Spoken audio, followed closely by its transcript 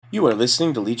You are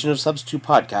listening to Legion of Substitute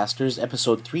Podcasters,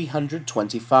 episode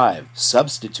 325,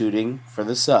 Substituting for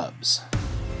the Subs.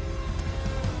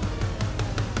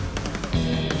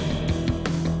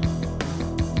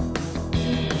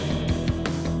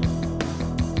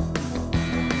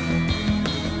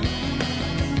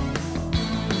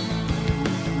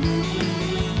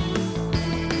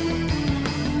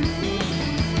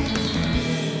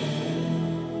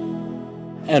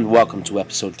 And welcome to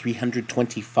episode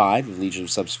 325 of Legion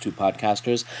of Substitute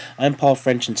Podcasters. I'm Paul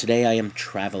French, and today I am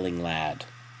traveling lad.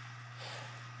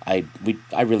 I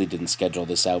really didn't schedule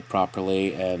this out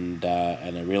properly, and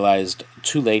I realized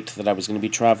too late that I was going to be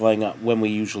traveling when we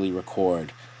usually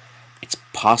record. It's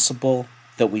possible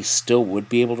that we still would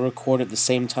be able to record at the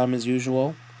same time as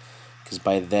usual, because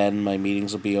by then my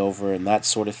meetings will be over and that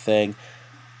sort of thing.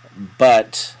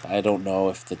 But I don't know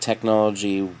if the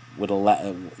technology would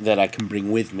allow that I can bring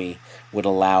with me would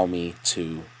allow me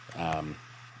to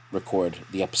record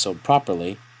the episode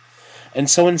properly. And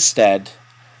so instead,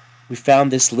 we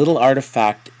found this little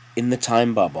artifact in the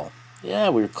time bubble. Yeah,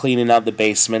 we were cleaning out the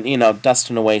basement,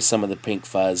 dusting away some of the pink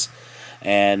fuzz,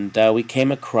 and we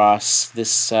came across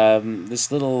this this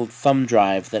little thumb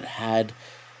drive that had,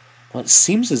 well, it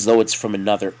seems as though it's from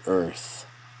another Earth.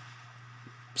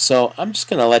 So I'm just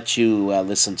going to let you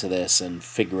listen to this and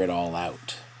figure it all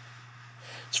out.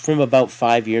 It's from about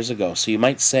 5 years ago, so you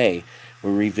might say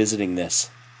we're revisiting this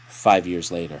 5 years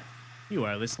later. You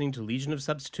are listening to Legion of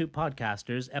Substitute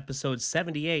Podcasters, episode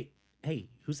 78. Hey,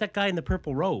 who's that guy in the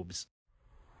purple robes?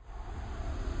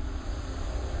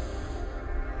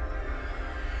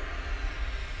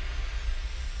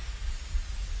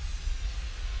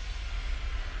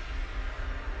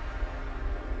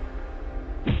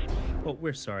 Oh,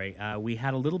 we're sorry. We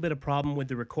had a little bit of problem with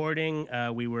the recording.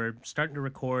 We were starting to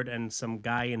record, and some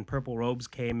guy in purple robes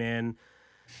came in,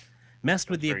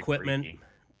 messed with the equipment.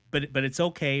 Freaky. But it's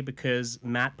okay because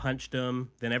Matt punched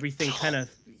him. Then everything kind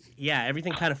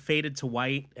of faded to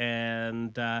white,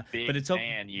 and but it's okay.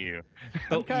 Man, you.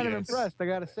 I'm kind of impressed, I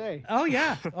gotta say. Oh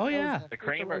yeah, oh yeah. The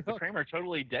Kramer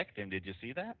totally decked him. Did you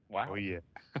see that? Wow. Oh yeah.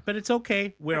 But it's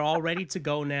okay. We're all ready to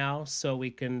go now, so we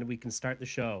can start the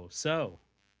show. So.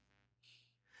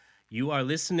 You are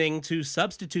listening to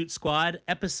Substitute Squad,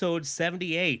 episode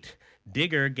 78,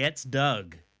 Digger Gets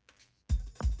Dug.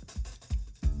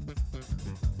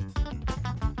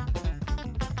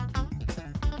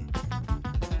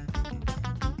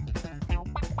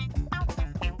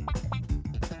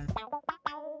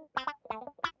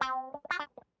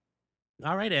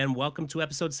 All right, and welcome to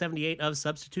episode 78 of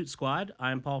Substitute Squad.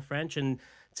 I'm Paul French, and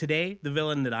today the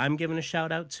villain that I'm giving a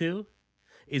shout out to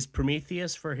is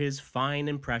Prometheus for his fine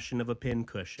impression of a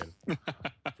pincushion.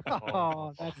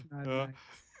 Oh, that's not nice.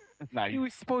 Nice. He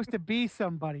was supposed to be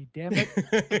somebody, damn it.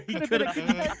 He Could've could been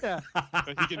a have pinata.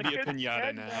 But he can be a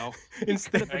pinata now,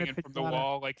 instead hanging from the pinata.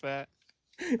 wall like that.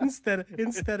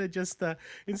 instead of just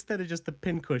a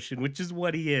pincushion, which is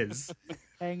what he is.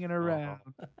 Hanging around.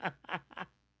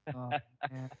 Oh,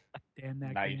 man. Damn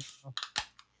that Nice. girl.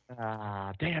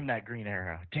 Damn that Green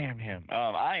Arrow. Damn him.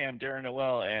 I am Darren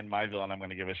Noel, and my villain I'm going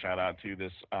to give a shout out to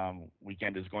this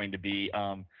weekend is going to be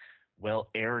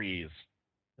Ares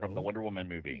from the Wonder Woman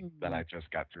movie that I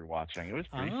just got through watching. It was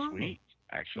pretty sweet,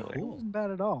 actually. It wasn't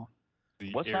bad at all.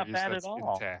 The What's not areas bad at that's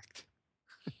all? intact.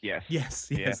 Yes. Yes,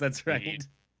 Yeah, that's right.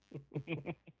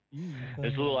 indeed.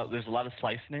 There's a lot of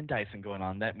slicing and dicing going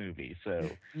on in that movie. So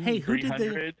Hey, who did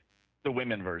 300, the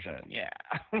women version, yeah.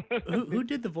 who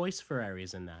did the voice for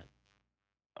Ares in that?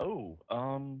 Oh,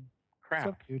 What's crap.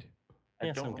 up, dude? I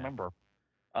Yeah, some don't guy. remember.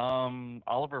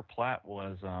 Oliver Platt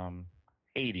was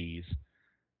Hades.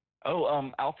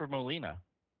 Oh, Alfred Molina,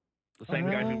 the same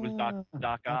guy who was Doc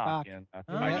Doc Ock Ock. in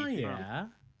Oh Mighty Thor. yeah,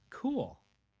 cool.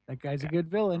 That guy's a good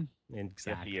villain.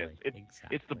 Exactly. Yes, he is.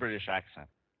 Exactly. It's the British accent,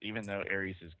 even though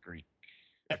Ares is Greek.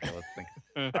 Okay, let's think.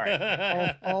 All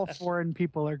right. All foreign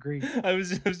people are Greek. I was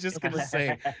just gonna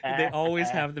say they always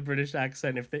have the British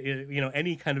accent if they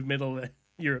any kind of Middle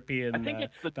European. I think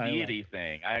it's the dialect. deity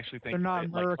thing. I actually think They're not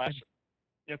American.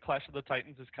 Clash of the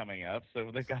Titans is coming up, so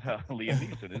they've got Liam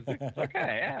Neeson. It's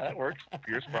okay, yeah, that works.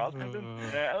 Pierce Brosnan,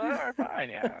 yeah, all right, fine,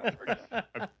 yeah.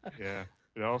 Yeah.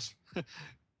 It also.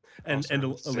 And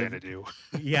Xanadu.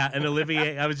 Yeah, and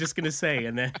Olivier. I was just gonna say,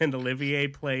 and Olivier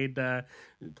played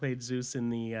Zeus in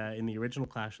the original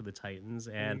Clash of the Titans,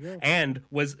 There you go. and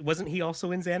wasn't he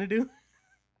also in Xanadu?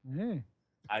 Yeah.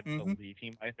 I believe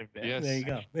he might have been. Yes. There you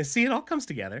go. See, it all comes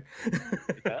together.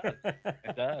 It does.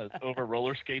 It does. Over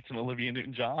roller skates and Olivia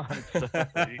Newton-John. So,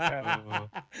 there you go.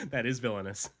 That is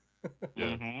villainous.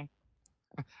 Yeah. Mhm.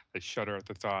 I shudder at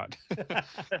the thought.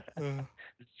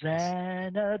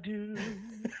 Xanadu.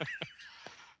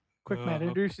 Quick, Matt,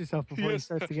 introduce yourself before he yes.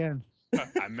 starts again.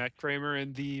 I'm Matt Kramer,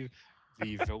 and the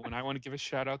villain I want to give a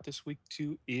shout out this week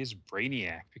to is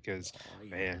Brainiac, because Oh,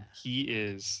 man, he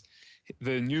is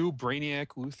the new Brainiac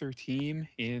Luthor team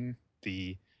in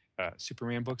the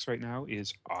Superman books right now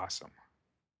is awesome.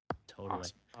 totally.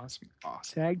 Awesome.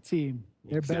 Tag team.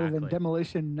 They're better than Exactly.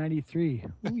 Demolition 93.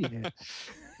 Oh yeah.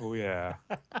 Oh yeah.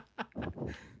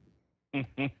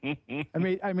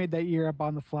 I made that year up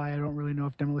on the fly. I don't really know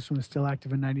if Demolition was still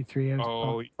active in 93. I was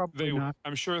Oh, probably not.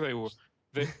 I'm sure they will.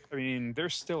 I mean, they're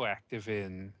still active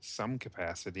in some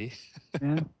capacity.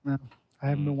 Yeah, no, I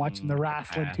haven't been watching the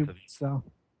wrestling too much, so.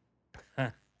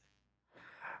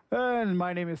 And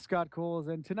my name is Scott Coles,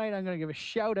 and tonight I'm going to give a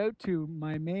shout out to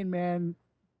my main man,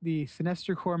 the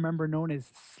Sinestro Corps member known as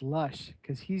Slush,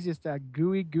 because he's just a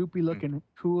gooey, goopy looking,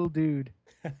 cool dude.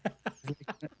 He's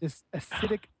like this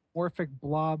acidic, morphic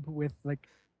blob with like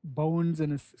bones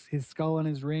and his skull and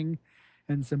his ring,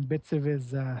 and some bits of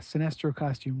his Sinestro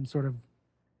costume sort of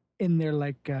in there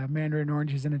like mandarin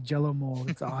oranges in a jello mold.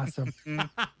 It's awesome.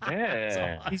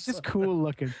 Yeah. He's just cool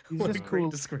looking. He's What a just great cool.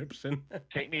 description.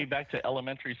 Take me back to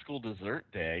elementary school dessert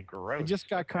day. Gross. I just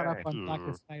got caught up Okay. on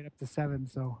Blackest Night up to 7,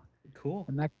 so Cool.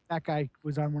 and that guy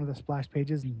was on one of the splash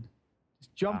pages and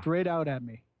just jumped right out at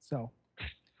me. So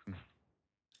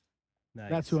Nice.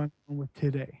 that's who I'm going with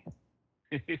today.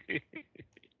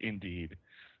 Indeed.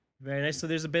 Very nice. So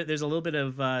there's a little bit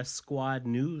of squad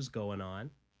news going on.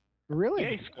 Really?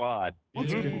 Yay, squad.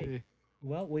 That's good. Yay.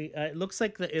 Well, it looks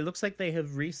like they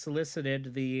have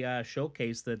resolicited the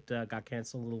showcase that got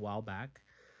canceled a little while back.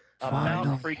 About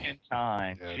Final. freaking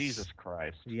time. Yes. Jesus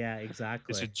Christ. Yeah,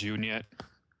 exactly. Is it June yet?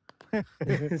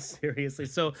 Seriously.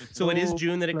 So it is Oh,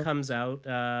 June that it look. comes out,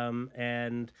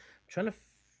 and I'm trying to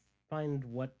find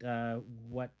what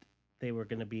they were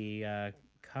going to be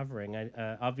covering.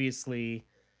 Obviously,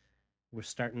 we're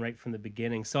starting right from the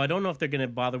beginning, so I don't know if they're going to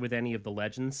bother with any of the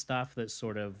legend stuff that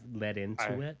sort of led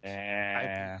into it. I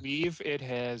Yeah. believe it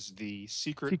has the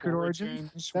Secret Secret Origins?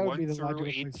 Origins That would 1 be the through logical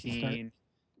place to start. 18,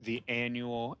 the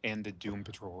annual, and the Doom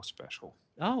Patrol special.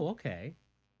 Oh, okay.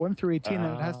 1 through 18,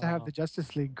 then it has to have Oh. the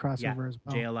Justice League crossover as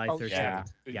well. JLI Oh, 13.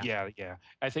 yeah. Yeah.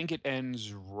 I think it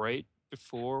ends right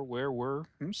before where we're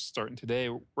starting today.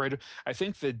 Right. I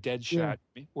think the Deadshot,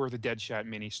 where the Deadshot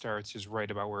mini starts, is right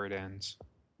about where it ends.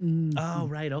 Mm. Oh,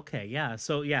 right. Okay. Yeah.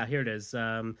 So, yeah, here it is.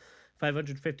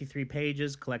 553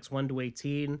 pages, collects 1 to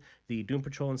 18. The Doom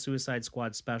Patrol and Suicide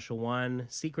Squad Special 1,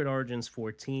 Secret Origins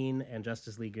 14, and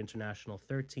Justice League International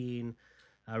 13.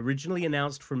 Originally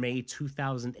announced for May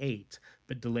 2008,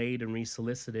 but delayed and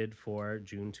resolicited for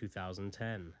June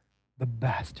 2010. The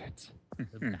bastards.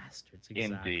 The bastards. Exactly.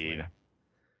 Indeed.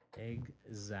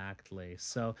 Exactly.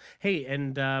 So, hey,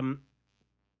 and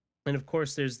of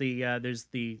course there's the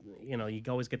you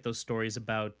always get those stories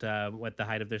about what the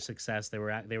height of their success they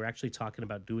were actually talking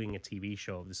about doing a TV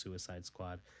show of the Suicide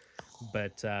Squad,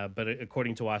 but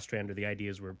according to Ostrander the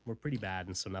ideas were pretty bad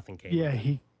and so nothing came. Yeah, of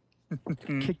it.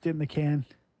 he kicked it in the can.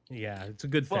 Yeah, it's a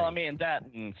good thing. Well, I mean, that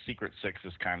and Secret Six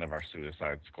is kind of our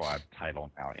Suicide Squad title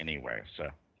now anyway, so.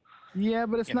 Yeah,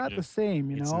 but it's Yeah. not the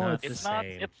same, you It's know. not It's the not,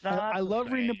 same. it's not. I the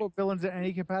love reading same. about villains in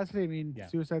any capacity. I mean, Yeah.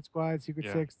 Suicide Squad, Secret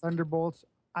Yeah. Six, Thunderbolts.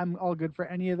 I'm all good for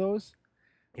any of those.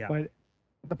 Yeah. But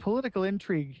the political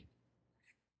intrigue,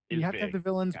 you Is have to have big. the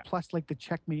villains Yeah. plus like the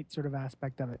checkmate sort of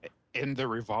aspect of it. And the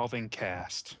revolving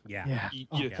cast. Yeah, Yeah.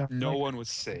 Oh, No definitely. one was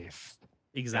safe.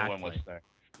 exactly. No one was there.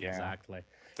 Yeah. Exactly.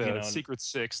 The You know, Secret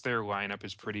Six, their lineup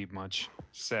is pretty much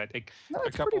set. No, A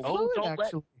it's pretty couple- fluid, don't let-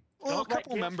 actually. Well, a Don't let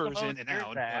couple Gabe members Simone in and hear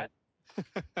out. that.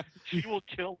 But She will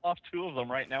kill off 2 of them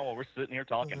right now while we're sitting here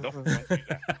talking. Don't do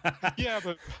that. yeah,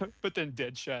 but then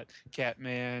Deadshot,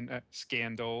 Catman,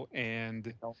 Scandal,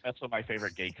 and Don't mess with my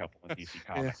favorite gay couple in DC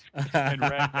Comics.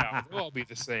 Ragdoll, they'll all be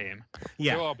the same.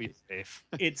 yeah. They'll all be safe.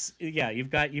 It's you've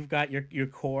got your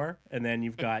core and then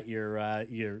you've got your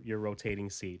rotating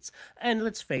seats, and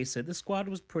let's face it, the squad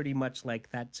was pretty much like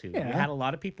that too. You Yeah. had a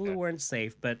lot of people who weren't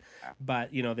safe, but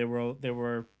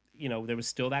there was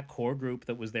still that core group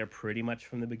that was there pretty much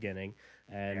from the beginning,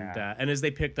 and as they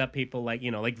picked up people like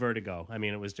Vertigo, I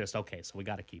mean, it was just okay, so we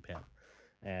got to keep him,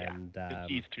 and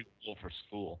He's too cool for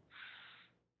school.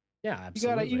 yeah, You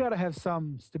absolutely. gotta have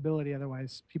some stability,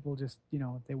 otherwise people just they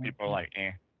won't. People are like,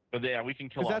 eh. But yeah, we can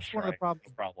kill 'Cause off that's one of the Shrike, problems.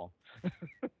 No problem.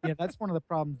 Yeah, that's one of the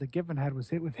problems that Giffen had was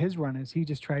hit with his run is he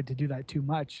just tried to do that too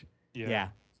much. yeah.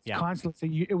 Yeah.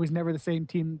 Constantly, so it was never the same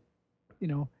team.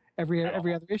 Every At all.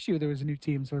 other issue there was a new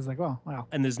team, so it was like, oh wow.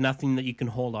 And there's nothing that you can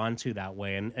hold on to that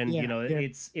way, and Yeah, yeah.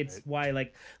 it's why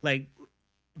like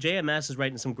JMS is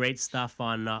writing some great stuff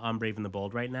on Brave and the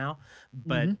Bold right now,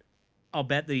 but Mhm. I'll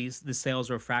bet the sales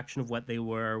are a fraction of what they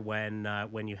were when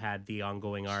you had the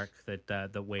ongoing arc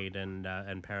that Wade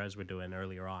and Perez were doing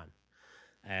earlier on,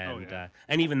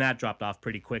 and even that dropped off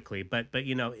pretty quickly. But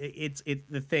it's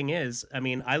the thing is, I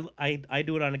mean, I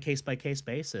do it on a case by case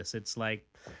basis. It's like,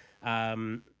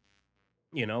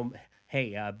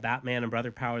 hey, Batman and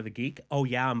Brother Power the Geek. Oh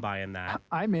yeah, I'm buying that.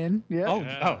 I'm in. Yeah.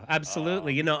 Oh,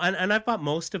 absolutely. And I've bought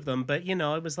most of them, but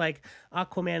it was like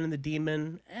Aquaman and the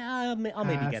Demon. I'll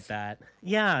maybe get that.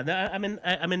 Yeah, I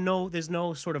mean, no, there's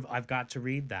no sort of I've got to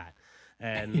read that,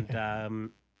 and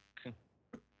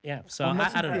yeah. So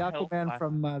I don't the know. Aquaman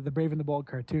from the Brave and the Bold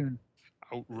cartoon.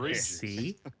 Outrageous.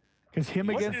 See, Because him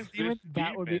What against is this Demon,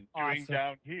 that would be demon doing awesome.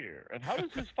 down here? And how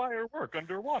does his fire work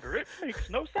underwater? It makes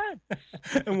no sense.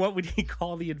 and what would he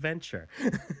call the adventure?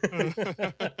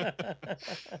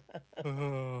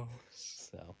 Oh.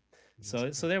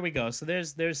 So there we go. So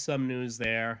there's some news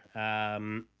there.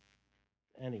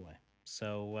 Anyway,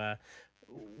 so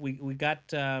we got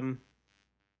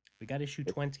issue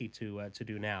 20 to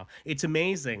do now. It's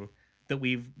amazing that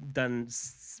we're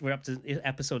up to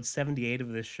episode 78 of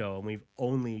this show, and we've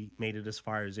only made it as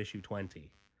far as issue 20.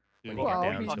 When you Well, get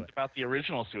I down mean- to Talked it. about the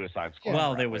original Suicide Squad. Well,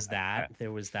 right? there was that.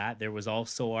 There was that. There was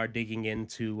also our digging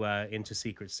into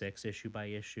Secret Six issue by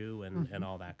issue and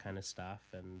all that kind of stuff.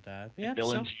 And yeah,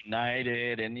 Villains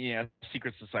United and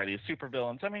Secret Society of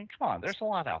Supervillains. I mean, come on, there's a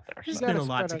lot out there. there's You been gotta a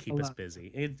lot spread to out keep the us love.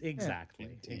 busy. Exactly.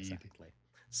 Indeed. Exactly.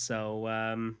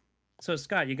 So so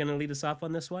Scott, you're going to lead us off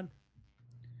on this one?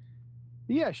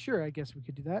 Yeah, sure. I guess we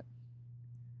could do that.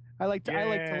 I like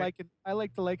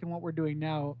to liken what we're doing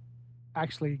now,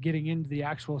 actually getting into the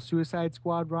actual Suicide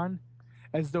Squad run,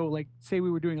 as though, like, say we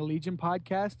were doing a Legion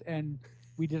podcast and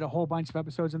we did a whole bunch of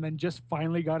episodes and then just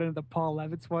finally got into the Paul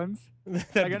Levitz ones.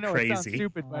 That'd Like, be I know it sounds crazy.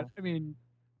 stupid, but I mean,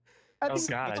 I Oh, think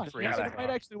God, it's I fun. forgot It that might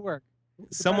one. actually work.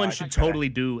 Someone I should gotta- totally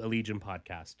do a Legion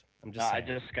podcast. I'm No, just I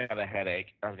saying. just got a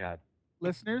headache. Oh God.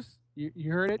 Listeners,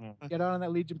 you heard it. Mm. Get on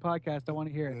that Legion podcast. I want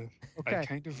to hear it. I Okay.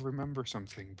 kind of remember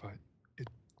something, but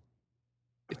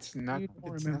it's not. You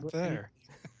don't It's remember not there.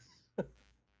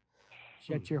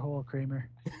 Shut your hole, Kramer.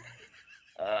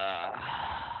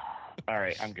 All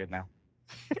right, I'm good now.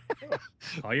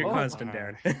 Oh, you're Oh, constant, my.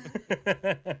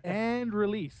 Darren. And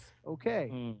release.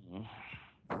 Okay.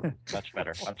 Much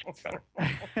better. Much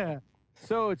better.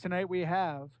 So tonight we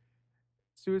have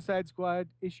Suicide Squad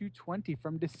issue 20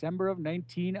 from December of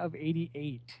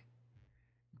 1988,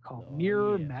 called Oh,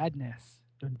 Mirror yeah. Madness.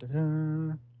 Dun, dun,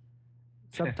 dun.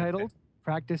 Subtitled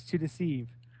Practice to Deceive.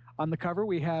 On the cover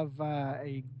we have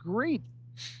a great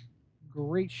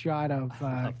shot of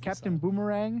love this Captain art.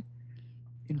 Boomerang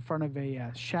in front of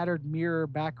a shattered mirror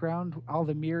background. All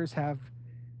the mirrors have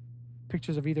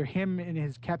pictures of either him in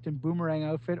his Captain Boomerang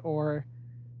outfit or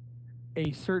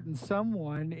a certain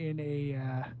someone in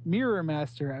a Mirror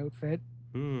Master outfit,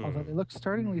 Hmm, although they look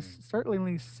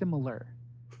startlingly similar.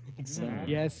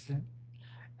 exactly. Yes,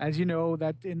 as you know,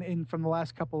 that in from the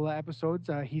last couple of episodes,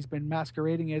 he's been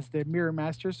masquerading as the Mirror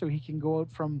Master, so he can go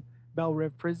out from Belle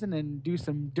Rive Prison and do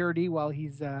some dirty while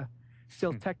he's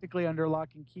still technically under lock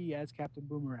and key as Captain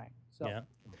Boomerang. So, Yeah.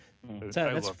 Mm. So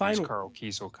I that's love fine. these Carl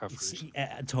Kiesel covers.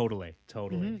 Totally.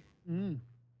 Mhm, mhm.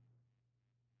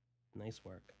 Nice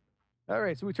work. All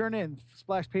right, so we turn in.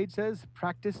 Splash page says,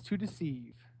 "Practice to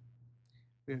Deceive."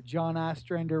 We have John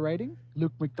Ostrander writing,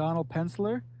 Luke McDonald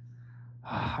penciler.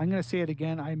 I'm going to say it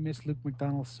again. I miss Luke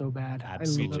McDonald so bad. I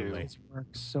Absolutely. love his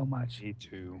work so much. Me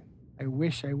too. I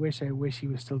wish he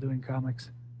was still doing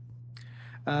comics.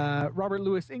 Robert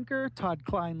Louis inker, Todd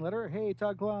Klein letter. Hey,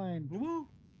 Todd Klein. Woo.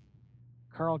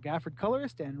 Carl Gafford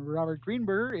colorist, and Robert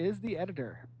Greenberger is the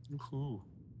editor. Woohoo.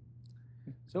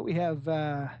 So we have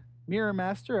Mirror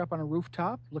Master up on a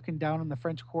rooftop looking down on the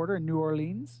French Quarter in New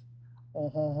Orleans.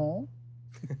 Oh,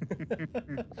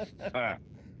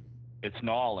 It's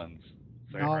Nolans.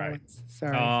 Say it right.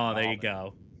 Sorry. Oh, there you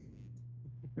go.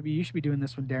 Maybe you should be doing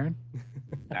this one, Darren.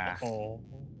 Nah. Oh.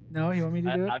 No, you want me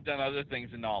to do it? I've done other things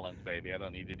in Nolans, baby. I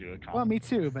don't need to do a Well, comic. me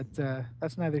too, but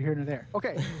that's neither here nor there.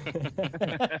 Okay.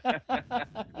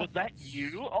 Was that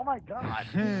you? Oh my God.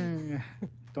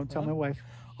 Don't tell my wife.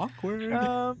 Awkward.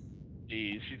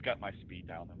 Jeez, she's got my speed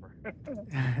dial number.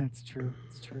 It's true.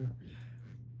 It's true.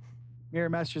 Mirror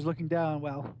Master's looking down.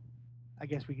 Well, I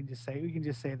guess we can just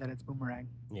say that it's Boomerang.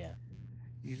 Yeah.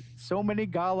 So many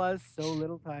galas, so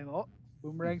little time. Oh,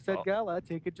 Boomerang said Oh. gala.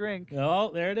 Take a drink. Oh,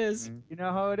 there it is. Mm. You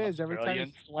know how it is. Every time Australian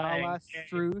it's slang. gala,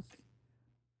 truth.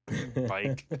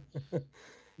 Bike.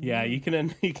 Yeah, you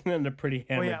can end up pretty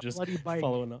Oh hammered yeah, just bloody bike.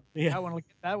 following up. Yeah.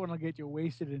 That one will get you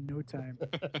wasted in no time.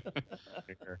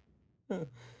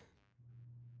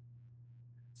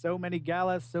 So many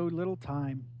galas, so little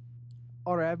time.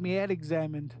 or have me head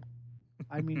examined.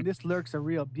 I mean, this lurk's a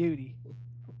real beauty.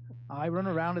 I run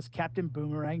around as Captain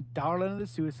Boomerang, darling of the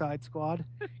Suicide Squad,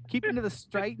 keeping to the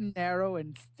straight and narrow,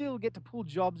 and still get to pull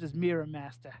jobs as Mirror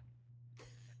Master.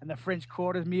 And the French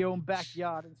Quarter's me own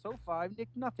backyard, and so far I've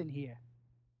nicked nothing here.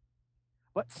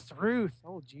 But Struth,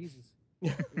 oh Jesus.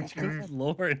 Good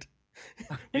Lord.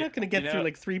 We're not going to get through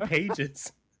like 3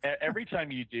 pages. Every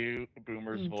time you do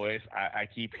Boomer's voice, I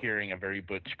keep hearing a very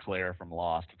Butch Claire from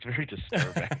Lost. It's very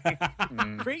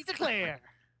disturbing. Freezer Claire!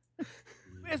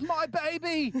 Where's my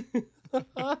baby?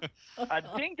 A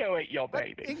dingo ate your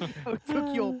baby. Dingo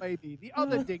took your baby. The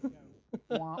other dingo.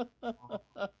 Wah,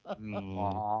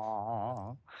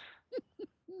 Aw.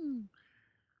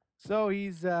 So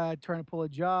he's trying to pull a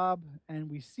job, and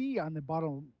we see on the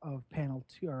bottom of panel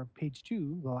 2 or page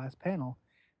 2, the last panel,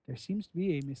 there seems to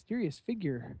be a mysterious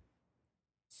figure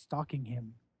stalking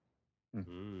him.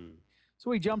 Mm. So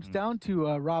he jumps down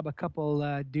to rob a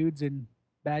couple dudes in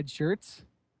bad shirts,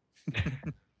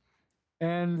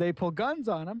 and they pull guns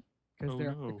on him because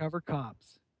they're undercover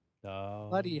cops. Oh.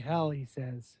 Bloody hell, he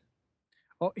says.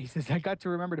 Oh, he says, I got to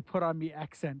remember to put on me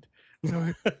accent.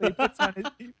 So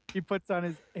he puts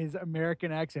on his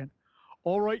American accent.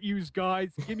 All right, yous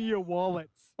guys, give me your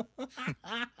wallets.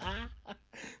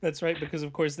 That's right, because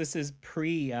of course this is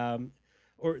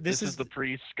This is the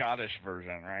pre-Scottish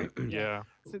version, right? Yeah.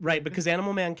 right, because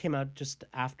Animal Man came out just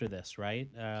after this, right?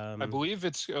 I believe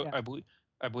it's. yeah.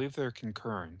 I believe they're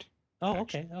concurrent. Oh,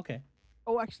 okay.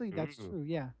 Oh, actually, that's Ooh. true.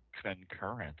 Yeah.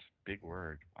 Concurrent. Big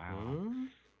word. Wow. Mm.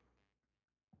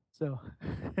 So,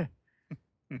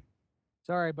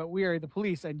 sorry, but we are the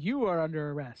police, and you are under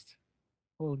arrest.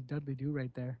 Holy Dudley Do right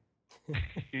there.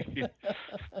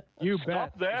 You bet.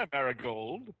 Stop there,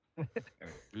 Marigold. It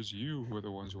was you who are the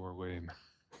ones who are lame.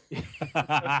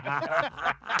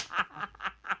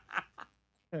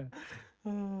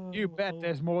 You bet.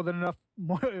 There's more than enough.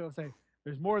 I'll say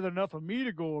there's more than enough of me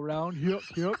to go around. Yep.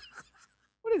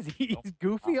 What is he? He's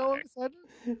goofy all of a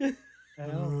sudden.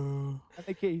 I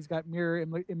think he's got mirror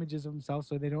images of himself,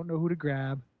 so they don't know who to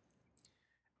grab.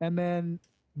 And then,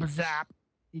 zap,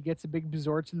 he gets a big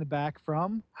Bezorch in the back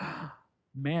from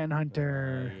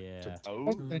Manhunter. Yeah.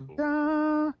 Oh.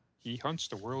 Da-da-da. He hunts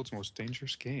the world's most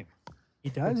dangerous game. He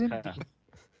does indeed,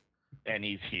 And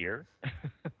he's here.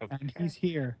 and he's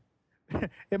here.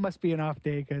 It must be an off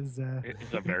day because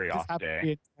It's a very off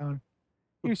day.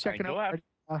 He was checking Go out.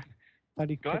 Thought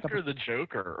he'd Go pick up after the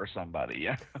Joker or somebody,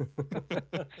 yeah.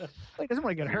 he doesn't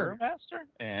want to get Mirror hurt. Master?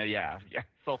 Yeah.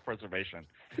 Self-preservation.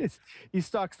 He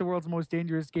stalks the world's most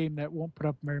dangerous game that won't put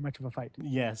up very much of a fight.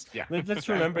 Yes. Yeah. Let's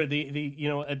remember the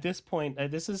at this point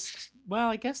this is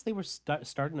I guess they were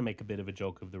starting to make a bit of a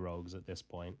joke of the rogues at this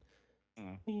point.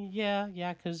 Mm.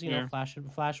 Yeah, because you know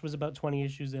Flash was about 20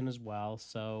 issues in as well.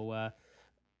 So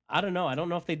I don't know. I don't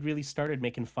know if they'd really started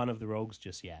making fun of the rogues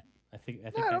just yet. I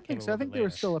don't think so. I think they were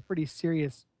still a pretty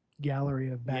serious gallery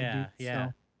of bad dudes. Yeah.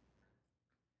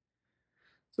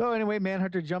 So anyway,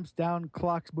 Manhunter jumps down,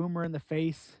 clocks Boomer in the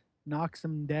face, knocks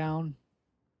him down,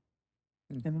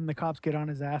 and then the cops get on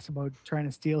his ass about trying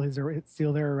to steal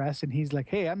their arrest, and he's like,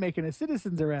 "Hey, I'm making a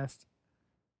citizen's arrest."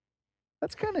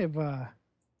 That's kind of I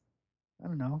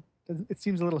don't know. It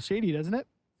seems a little shady, doesn't it?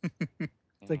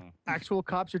 It's like actual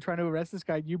cops are trying to arrest this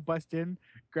guy. You bust in,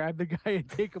 grab the guy, and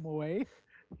take him away.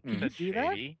 Can you do that?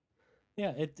 Shady.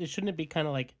 Yeah, it shouldn't it be kind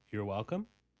of like, you're welcome.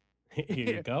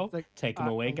 Here you go. It's like, Take him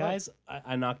away, well. guys.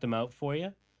 I knocked him out for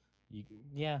you.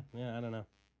 Yeah, I don't know.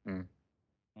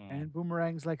 And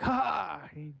Boomerang's like, ha!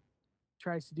 He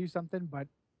tries to do something, but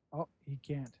he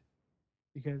can't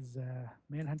because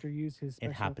Manhunter used his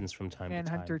It special happens from time to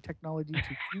Manhunter time. technology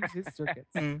to fuse his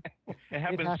circuits. It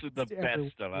happens to the everyone.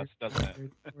 best of us, doesn't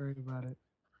it? Don't worry about it.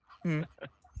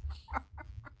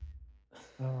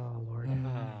 Oh, Lord.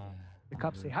 The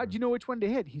cops say, how'd you know which one to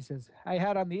hit? He says, I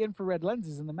had on the infrared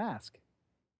lenses in the mask.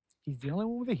 He's the only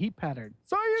one with a heat pattern.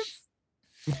 Science!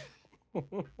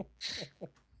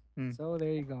 So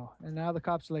there you go. And now the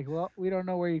cops are like, well, we don't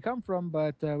know where you come from,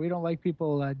 but we don't like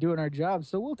people doing our job,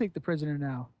 so we'll take the prisoner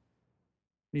now.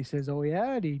 And he says, oh,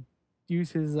 yeah? And he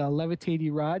used his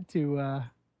levitating rod to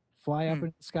fly up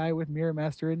in the sky with Mirror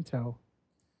Master in tow.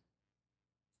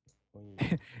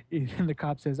 And the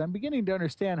cop says, I'm beginning to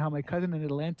understand how my cousin in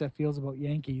Atlanta feels about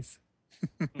Yankees.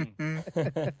 Is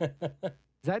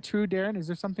that true, Darren? Is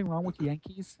there something wrong with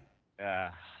Yankees?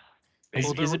 Well,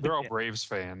 they're all Braves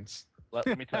fans.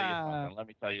 Let me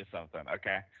tell you something.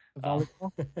 Okay.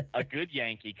 Volleyball? A good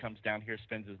Yankee comes down here,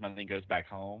 spends his money, and goes back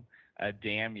home. A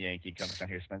damn Yankee comes down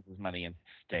here, spends his money, and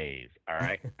stays. All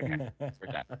right. Okay.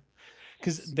 We're done.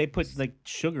 Because they put like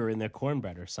sugar in their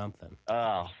cornbread or something.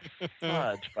 Oh,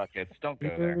 fudge buckets. Don't go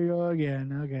Here there. we go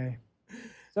again. Okay.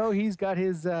 So he's got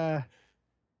his got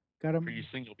him. Pretty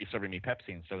soon you'll be serving me Pepsi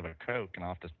instead of a Coke, and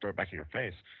I'll have to throw it back in your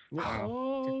face.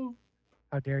 Oh.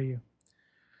 How dare you?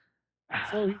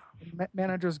 So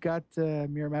manager's got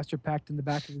Mirror Master packed in the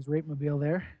back of his rape mobile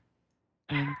there.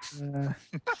 And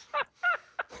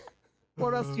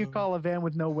what else do you call a van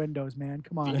with no windows, man?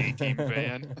 Come on. A-team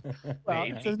van. Well,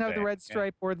 it doesn't have the red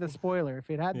stripe or the spoiler. If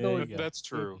it had Yeah, those, you go. That's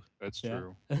true. That's Yeah.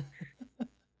 true. and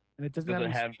it doesn't Does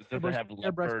it have have airbrush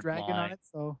leopard dragon line? on it,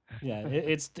 so Yeah,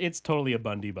 it's totally a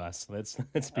Bundy bus. Let's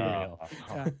be real.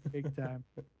 big time.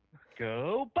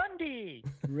 Go Bundy!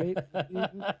 Rape.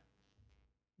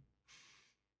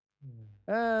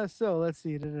 So let's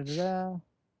see.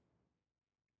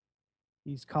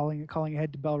 He's calling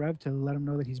ahead to Bell Rev to let him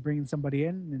know that he's bringing somebody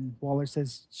in, and Waller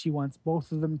says she wants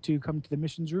both of them to come to the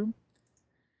missions room.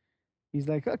 He's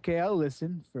like, "Okay, I'll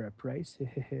listen for a price."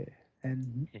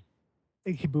 And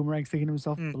Boomerang's thinking to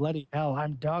himself, "Bloody hell,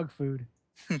 I'm dog food."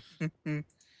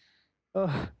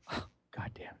 Oh,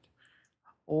 God damn it!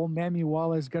 Old Mammy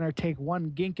Waller's gonna take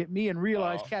one gink at me and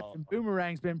realize Captain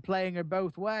Boomerang's been playing her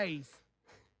both ways.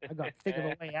 I got to think of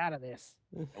a way out of this.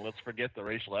 Let's forget the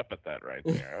racial epithet right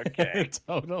there. Okay.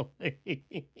 Totally.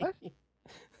 What?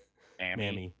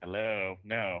 Mammy. Hello.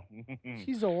 No.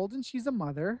 She's old and she's a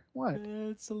mother. What?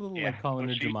 It's a little Yeah, like calling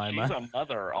well, her Jemima. She's a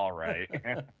mother, all right.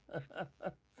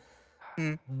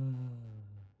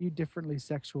 You differently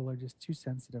sexual are just too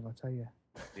sensitive, I'll tell you.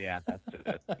 Yeah, that's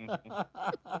it.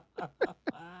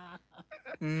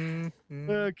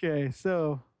 Okay,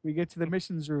 so we get to the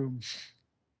missions room,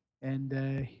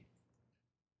 and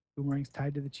Boomerang's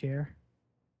tied to the chair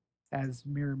as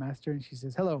Mirror Master, and she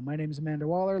says, "Hello, my name is Amanda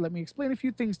Waller. Let me explain a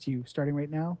few things to you. Starting right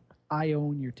now, I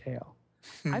own your tail."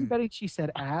 I'm betting she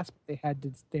said ass, but they had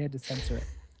to censor it.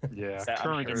 Yeah. I'm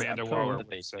Current sure- Amanda I'm sure Waller that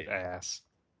they would said did. ass.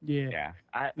 Yeah. Yeah,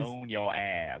 I own your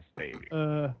ass, baby.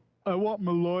 I want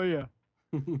my lawyer.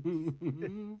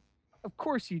 Of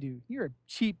course you do. You're a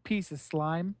cheap piece of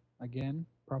slime. Again,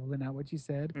 probably not what you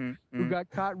said. Who got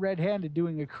caught red-handed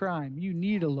doing a crime. You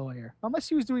need a lawyer. Unless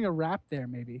she was doing a rap there,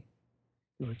 maybe.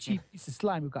 You're a cheap piece of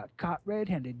slime who got caught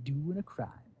red-handed doing a crime.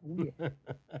 Oh, yeah.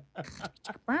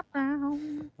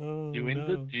 Oh, Doing no.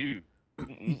 the do.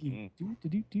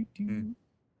 Do.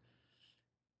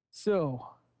 So,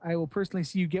 I will personally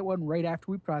see you get one right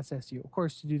after we process you. Of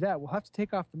course, to do that, we'll have to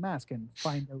take off the mask and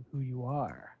find out who you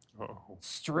are. Oh.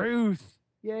 Struth!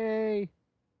 Yay!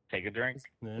 Take a drink.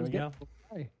 There Let's we go.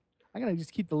 Hi. I'm gonna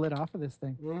just keep the lid off of this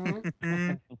thing. Mhm.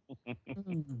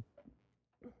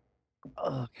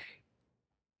 Okay.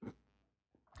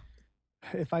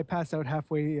 If I pass out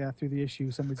halfway through the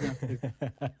issue, somebody's gonna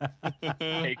have to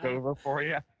Take over for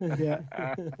you.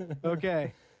 Yeah.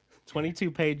 Okay.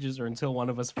 22 pages or until one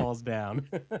of us falls down.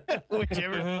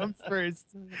 Whichever comes first.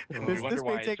 You This wonder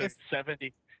may why it take took us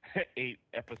 78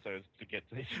 episodes to get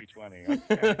to issue 20.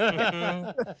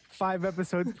 Okay. 5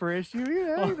 episodes per issue.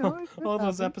 Yeah, you know, it All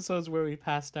those happens. episodes where we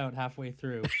passed out halfway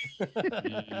through.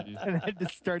 And had to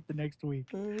start the next week.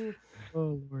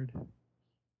 Oh Lord.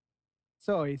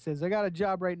 So he says, I got a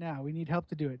job right now. We need help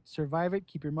to do it. Survive it,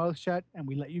 keep your mouth shut, and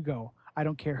we let you go. I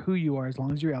don't care who you are as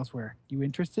long as you're elsewhere. You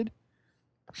interested?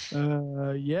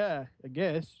 Yeah, I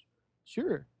guess.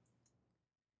 Sure.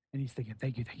 And he's thinking,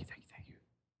 thank you.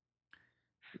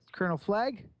 It's Colonel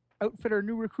Flag, outfit our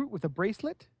new recruit with a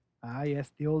bracelet. Ah,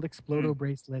 yes, the old Explodo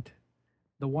bracelet.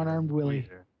 The one-armed Willie.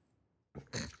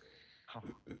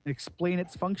 Explain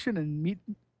its function and meet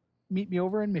me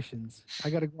over in missions. I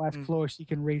gotta go ask Flo if she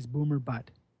can raise Boomer butt.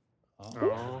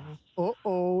 Oh.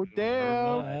 Uh-oh,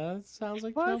 damn. That sounds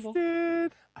like trouble.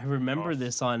 Busted. I remember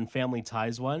this on Family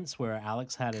Ties once, where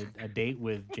Alex had a date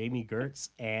with Jamie Gertz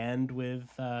and with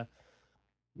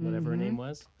whatever her name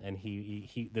was, and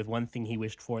he the one thing he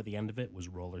wished for at the end of it was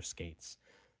roller skates.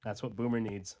 That's what Boomer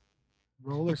needs.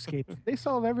 Roller skates. They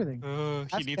solve everything. He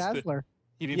Ask needs to Dazzler.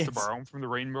 Yes. borrow them from the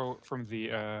rainbow from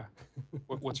the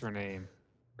what's her name?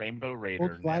 Rainbow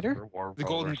Raider. Glider? never wore The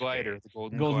roller Golden Glider. skates. The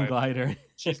Golden, Golden Glider. Glider.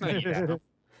 She's not here.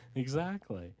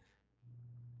 Exactly.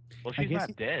 Well, I she's guess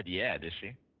not dead yet, is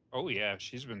she? Oh yeah,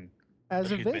 she's been.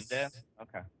 As Oh, of she's this, been dead?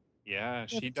 Okay. Yeah,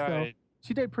 she so- died.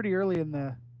 she died pretty early in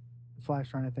the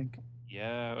Flash run, I think.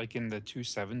 Yeah, like in the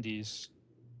 270s.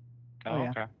 Oh, Oh, yeah.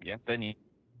 okay. Yeah, then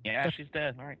yeah, she's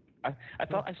dead. All right. I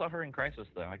thought I saw her in Crisis,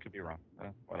 though. I could be wrong.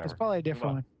 Whatever. It's probably a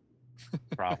different one.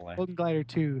 Probably. Golden Glider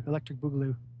 2, Electric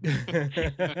Boogaloo.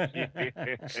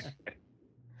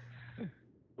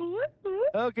 Ooh, ooh.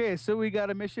 Okay, so we got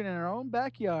a mission in our own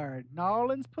backyard. New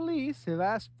Orleans police have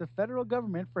asked the federal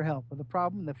government for help with a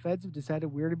problem. The feds have decided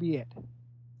we're to be it.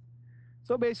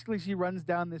 So basically, she runs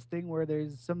down this thing where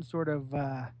there's some sort of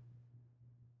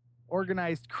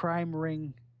organized crime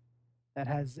ring that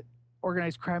has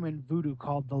organized crime and voodoo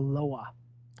called the Loa.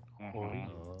 Mhm.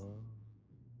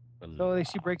 So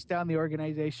she breaks down the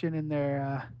organization, and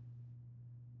the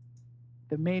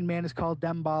main man is called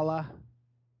Dambala,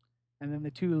 and then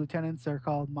the two lieutenants are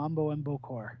called Mambo and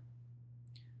Bokor.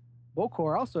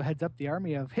 Bokor also heads up the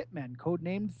army of hitmen,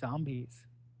 codenamed Zombies.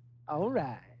 All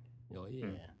right. Oh yeah.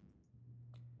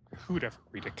 Who'd ever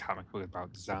read a comic book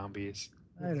about zombies?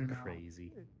 I don't know.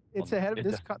 Crazy. It's ahead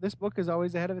of this book is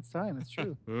always ahead of its time. It's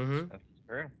true. Mm-hmm. That's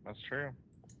true. That's true.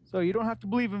 So you don't have to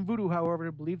believe in voodoo, however,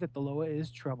 to believe that the Loa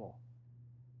is trouble.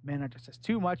 Manhunter says,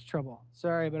 too much trouble.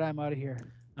 Sorry, but I'm out of here.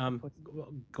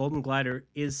 Golden Glider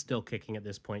is still kicking at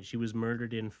this point. She was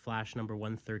murdered in Flash number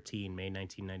 113, May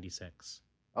 1996.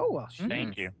 Oh, well, she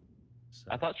Thank you. So,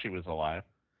 I thought she was alive.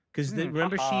 because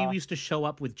remember she used to show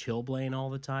up with Chillblaine all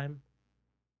the time.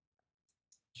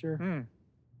 sure.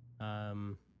 Yeah.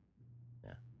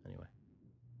 Anyway.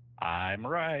 I'm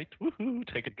right. Woohoo!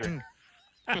 Take a drink.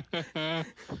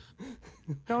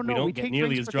 No, We no, don't we get take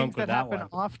nearly drinks as for drunk things with that that happen one.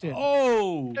 often.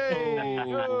 Oh.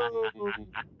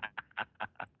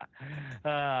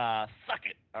 Suck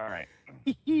it. All right.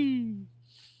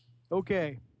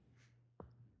 Okay.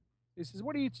 He says, she says,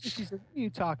 what are you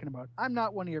talking about? I'm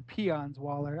not one of your peons,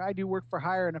 Waller. I do work for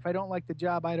hire, and if I don't like the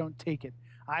job, I don't take it.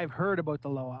 I've heard about the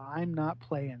Loa. I'm not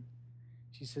playing.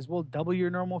 She says, well, double your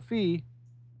normal fee.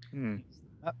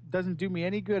 Doesn't do me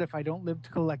any good if I don't live to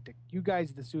collect it. You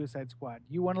guys are the Suicide Squad.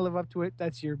 You want to live up to it?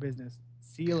 That's your business.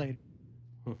 See you later.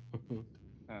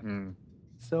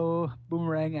 So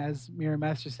Boomerang, as Mirror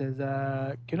Master says,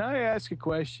 can I ask a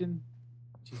question?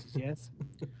 She says, yes.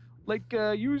 Like,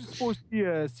 you're supposed to be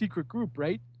a secret group,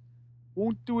 right?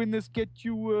 Won't doing this get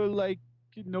you,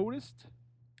 get noticed?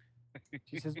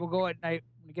 She says, we'll go at night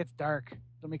when it gets dark.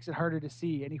 That makes it harder to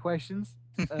see. Any questions?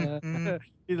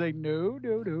 He's like, no.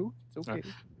 It's okay.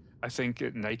 I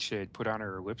think Nightshade put on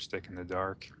her lipstick in the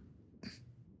dark.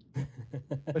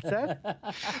 What's that?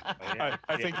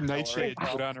 I think Nightshade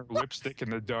put on her lipstick in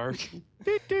the dark.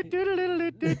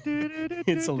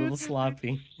 It's a little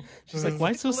sloppy. She's like,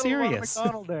 why so A little Ronald serious?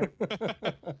 McDonald there.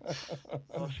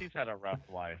 Well, she's had a rough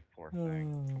life, poor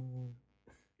thing.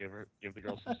 Give the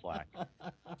girl some slack.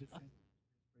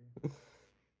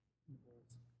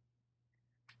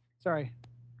 Sorry.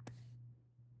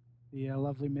 The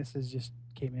lovely missus just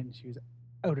came in. She was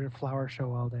out at a flower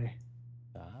show all day.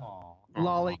 Aw.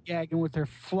 Lollygagging with her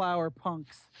flower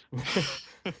punks.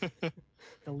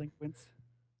 Delinquents.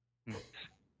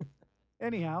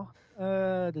 Anyhow,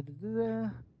 so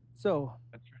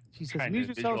That's she says, trying amuse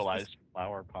to yourselves. visualize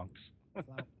flower punks. It's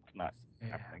not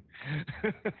Yeah. happening.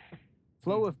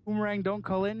 Flo, if Boomerang don't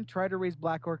call in, try to raise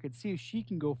Black Orchid. See if she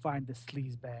can go find the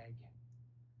sleaze bag.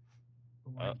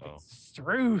 Boomerang Uh-oh. gets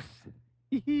Struth.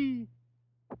 Hee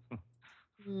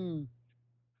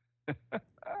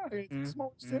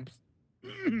Small sips.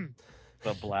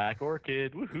 The Black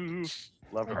Orchid. Woohoo!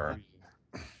 Love her.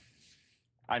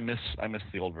 I miss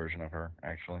the old version of her,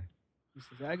 actually. He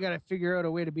says, I gotta figure out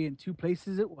a way to be in two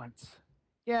places at once.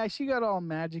 Yeah, she got all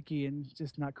magic-y and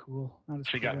just not cool. Not as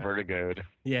She cool. got vertigoed.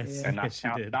 Yes, Yeah. And not yes, she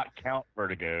count, did. not count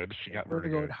vertigoed. She got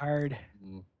Vertigo vertigoed. hard,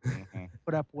 Mhm,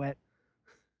 put up wet.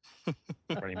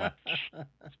 pretty much.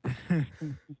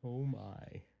 Oh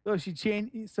my.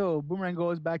 So Boomerang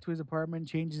goes back to his apartment,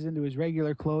 changes into his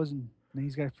regular clothes, and then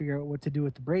he's got to figure out what to do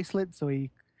with the bracelet. So he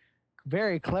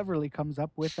very cleverly comes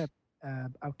up with a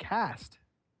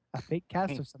fake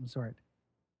cast of some sort.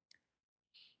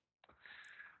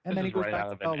 And This then he is goes right back out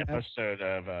to of Bell an Lab. episode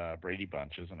of Brady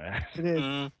Bunch, isn't it? It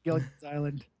is Gilligan's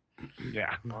Island.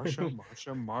 Yeah. Marsha.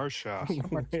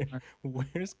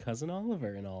 Where's Cousin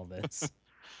Oliver in all this?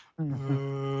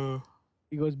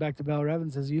 He goes back to Bell Rev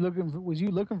and says, was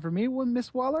you looking for me,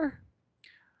 Miss Waller?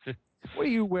 What are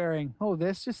you wearing? Oh,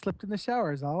 this just slipped in the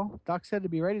shower is all. Doc said to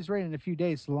be right as rain in a few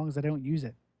days so long as I don't use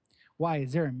it. Why,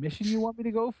 is there a mission you want me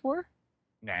to go for?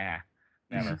 Nah.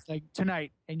 Never. He's like,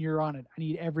 tonight, and you're on it. I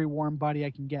need every warm body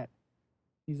I can get.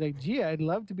 He's like, gee, I'd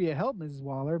love to be a help, Mrs.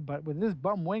 Waller, but with this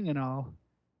bum wing and all,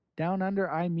 down under,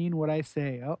 I mean what I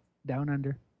say. Oh, down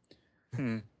under.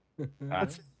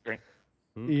 That's great.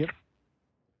 Yep.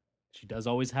 She does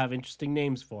always have interesting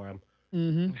names for him.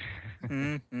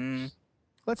 Mm-hmm.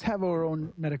 Let's have our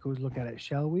own medicos look at it,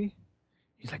 shall we?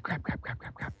 He's like, crap.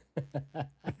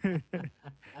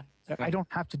 I don't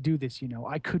have to do this,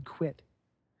 I could quit.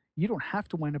 You don't have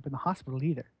to wind up in the hospital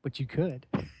either, but you could.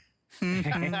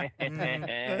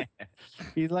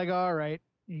 He's like, all right.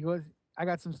 He goes, I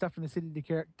got some stuff in the city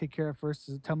to take care of first.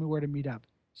 So tell me where to meet up.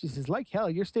 She says, like hell,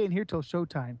 you're staying here till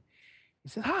showtime. He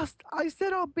says, I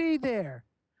said I'll be there.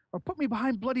 Or put me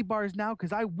behind bloody bars now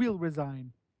because I will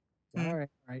resign. All right,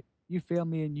 all right. You fail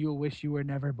me and you'll wish you were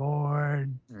never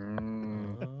born.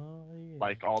 Mm. Oh, yeah.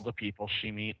 Like all the people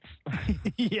she meets.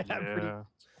 yeah, Yeah.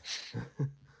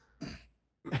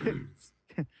 pretty.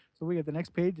 So we get the next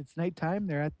page. It's nighttime.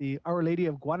 They're at the Our Lady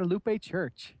of Guadalupe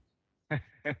Church.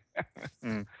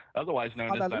 Otherwise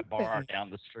known as that bar Guadalupe. down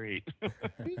the street.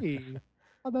 Hey,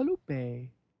 Guadalupe.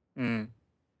 Mm.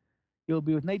 You'll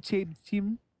be with Nightshade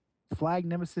team. Flag,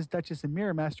 Nemesis, Duchess, and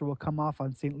Mirror Master will come off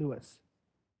on St. Louis.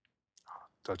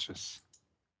 Duchess.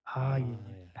 Ah, yeah.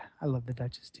 I love the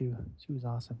Duchess too. She was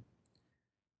awesome.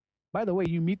 By the way,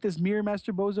 you meet this Mirror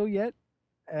Master Bozo yet?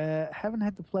 Haven't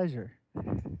had the pleasure.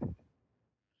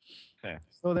 Okay.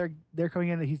 So they're coming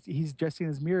in. He's dressing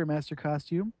in his Mirror Master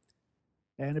costume,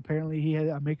 and apparently he had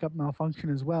a makeup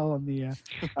malfunction as well on the.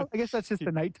 I guess that's just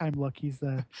the nighttime look. He's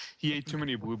the He ate too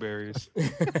many blueberries.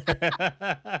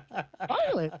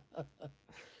 Violet.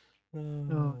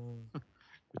 Oh.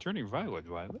 You're turning violet,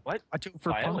 Violet. What? Watch out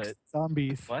for punks, Violet?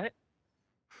 zombies. What?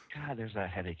 God, there's a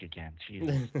headache again.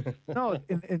 Jesus. No,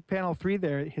 in panel 3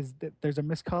 there's a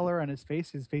miscolor on his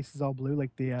face. His face is all blue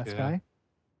like the sky.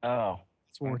 Oh.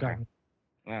 That's what we're Okay. talking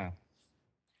Yeah.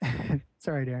 about.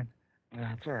 Sorry, Darren.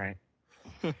 That's all right.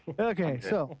 Okay, good.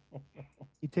 so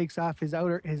he takes off his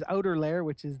outer layer,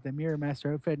 which is the Mirror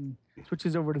Master outfit, and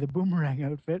switches over to the Boomerang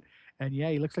outfit. And yeah,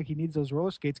 he looks like he needs those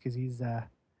roller skates because he's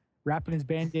wrapping his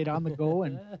Band-Aid on the go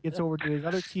and gets over to his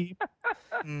other team.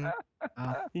 Mm.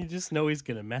 You just know he's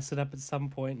gonna mess it up at some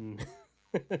point, and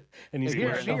and he's He's Here,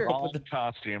 gonna wearing show here. a up with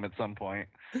Halloween costume at some point.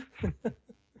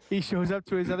 He shows up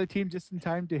to his other team just in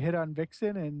time to hit on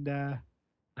Vixen, and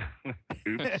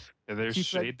Oops. Yeah, there's She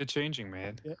fled- Shade the Changing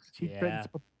Man. she Yeah. threatens to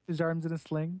put his arms in a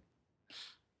sling.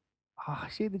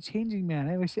 Shade the Changing Man.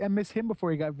 I miss him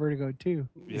before he got Vertigo too.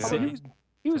 Yeah. Although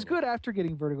he was good after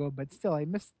getting Vertigo, but still, I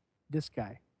miss this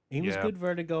guy. He was Yeah. good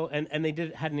Vertigo, and they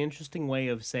had an interesting way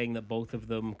of saying that both of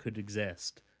them could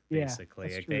exist. Yeah, Basically,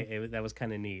 that's Like, that was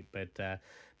kind of neat. But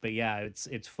yeah,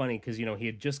 it's funny because he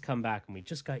had just come back and we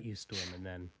just got used to him, and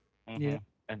then Yeah. Mhm.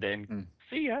 And then Mm.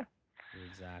 see ya.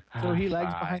 exactly. So he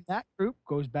lags Bye. behind that group,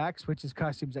 goes back, switches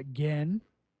costumes again.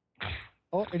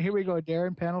 Oh, and here we go,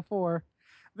 Darren, panel 4.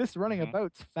 This running Mhm.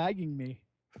 about's fagging me.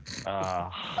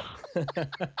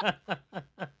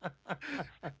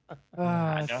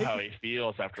 I know Take how he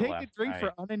feels after take last a drink night.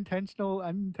 for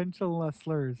unintentional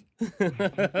slurs.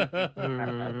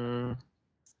 Uh,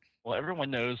 Well, everyone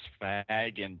knows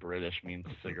fag in British means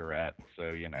cigarette,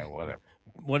 so whatever.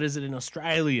 What is it in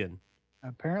Australian?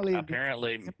 Apparently,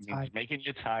 Apparently, it means means making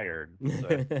you tired. So.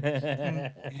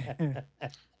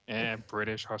 yeah,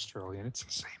 British, Australian, it's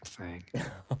the same thing.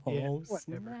 Oh,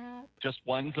 whatever. snap. Just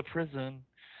one's a prison.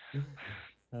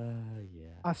 Yeah.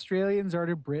 Australians are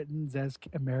to Britons as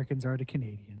Americans are to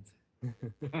Canadians.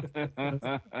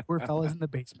 We're fellas in the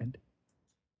basement.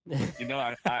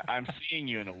 I'm seeing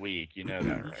you in a week. You know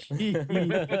that,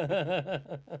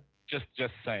 right?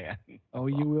 Just saying. Oh,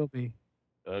 you will be.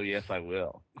 Oh yes, I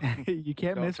will. You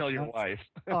can't Don't miss tell me. your wife.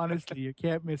 Honestly, you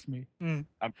can't miss me.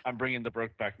 I'm bringing the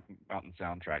Brokeback Mountain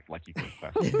soundtrack like you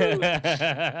requested.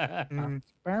 Mm.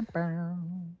 Bam,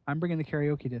 bam. I'm bringing the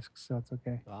karaoke discs, so it's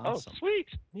okay. Oh, Awesome. sweet.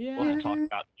 Yeah. We'll talk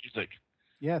about music.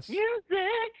 Yes,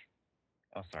 Music.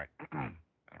 Oh, sorry. All right.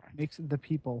 makes the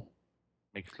people.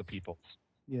 Makes the people.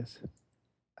 Yes.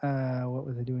 What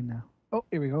was I doing now? Oh,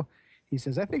 here we go. He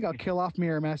says, I think I'll kill off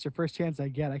Mirror Master first chance I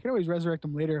get. I can always resurrect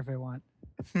him later if I want.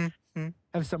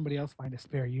 Have somebody else find a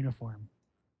spare uniform.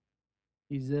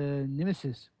 He's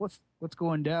Nemesis. What's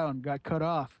going down? Got cut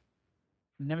off.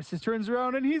 Nemesis turns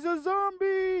around and he's a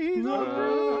zombie. He's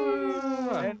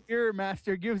hungry. And Mirror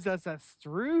Master gives us a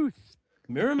Struth.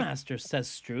 Mirror Master says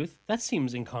Struth. That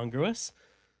seems incongruous.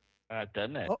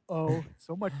 Doesn't it? Uh-oh.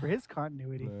 So much for his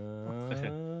continuity. A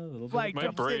little bit. Flag My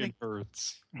jumps in brain and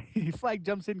hurts. Flag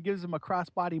jumps in, gives him a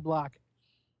crossbody block.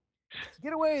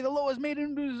 Get away! The Loa has made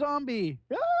him into a zombie.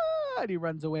 Ah! And he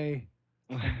runs away.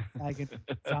 Flag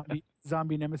and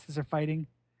zombie Nemesis are fighting.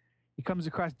 He comes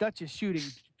across Duchess shooting.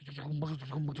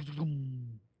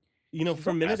 For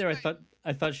a minute there,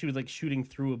 I thought she was like shooting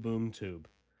through a boom tube,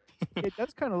 It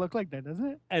does kind of look like that, doesn't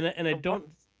it? and I don't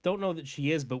know that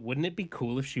she is, but wouldn't it be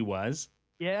cool if she was?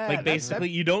 Yeah. Like basically,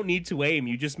 you don't need to aim;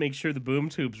 you just make sure the boom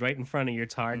tube's right in front of your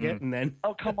target, and then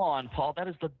Oh, come on, Paul. That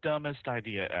is the dumbest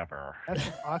idea ever. that's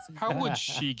an awesome. How would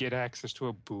she get access to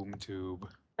a boom tube?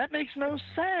 That makes no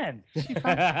sense.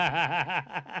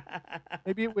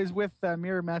 Maybe it was with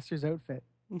Mirror Master's outfit.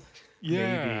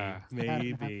 Yeah.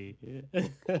 Maybe.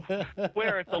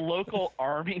 Where at the local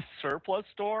army surplus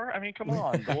store? I mean, come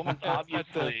on. The woman's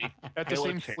obviously At the same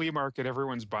military. flea market,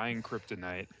 everyone's buying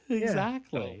kryptonite.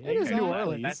 Exactly. It is New exactly.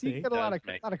 Orleans. You That You see? get a lot does of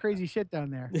make crazy shit down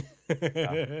there.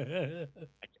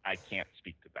 I can't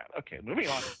speak to that. Okay, moving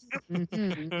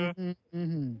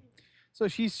on. So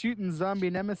she's shooting zombie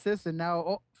nemesis, and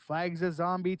now flags a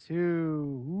zombie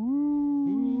too.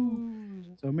 Ooh.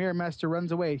 So Mirror Master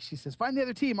runs away. She says, "Find the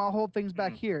other team. I'll hold things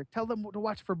back here. Tell them to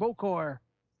watch for Bokor."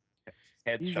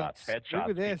 He's like, Headshots.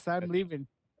 "Screw this. I'm Pete. leaving."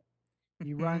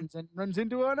 He runs and runs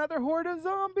into another horde of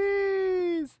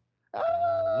zombies.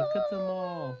 Look at them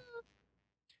all.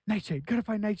 Nightshade, gotta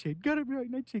find Nightshade. Gotta be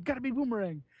Nightshade. Gotta be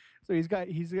Boomerang. So he's got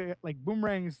like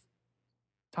Boomerang's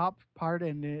top part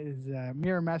and his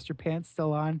Mirror Master pants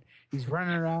still on. He's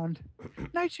running around.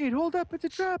 Nightshade, hold up! It's a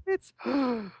trap! It's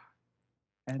and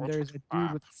there's a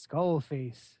dude with a skull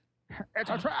face. It's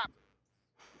a trap!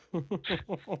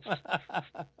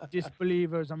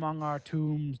 Disbelievers among our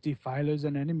tombs, defilers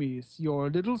and enemies. Your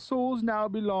little souls now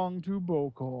belong to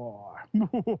Bokor.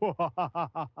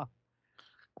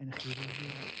 And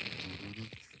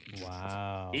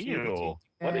Wow. Ew.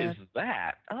 What is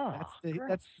that? Oh,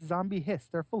 that's zombie hiss.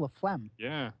 They're full of phlegm.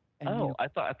 Yeah. And, oh, I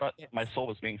thought yes. my soul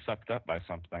was being sucked up by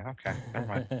something. Okay, never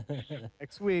mind.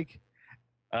 Next week,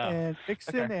 Oh, and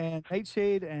Vixen and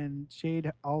Nightshade and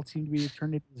Shade all seem to be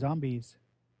turned into zombies.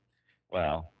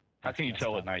 well, how can you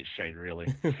tell with Nightshade, really?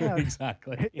 Yeah.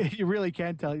 Exactly. You really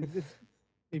can't tell.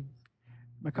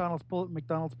 McDonald's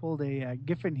pulled a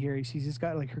Giffen here. She's just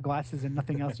got like her glasses and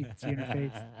nothing else you can see in her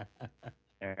face.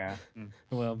 Yeah.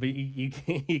 Well, but you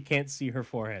can't see her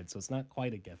forehead, so it's not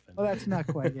quite a Giffen. Well, that's not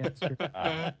quite yet. True.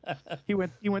 He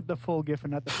went the full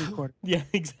Giffen, not the 3/4. Yeah,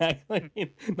 exactly.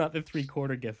 Not the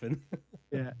 3/4 Giffen.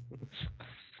 Yeah.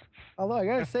 Although I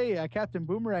gotta say, Captain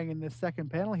Boomerang in this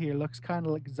second panel here looks kind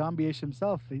of like zombie-ish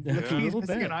himself. He's Yeah, a he's little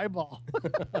missing bit. an eyeball.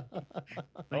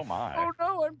 Oh my. Oh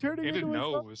no, I'm turning It into a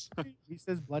knows. zombie. He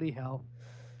says, "Bloody hell!"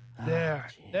 Ah, There,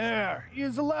 jeez. there, he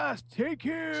is the last. Take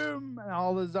him! And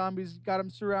all the zombies got him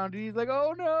surrounded. He's like,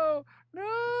 "Oh no,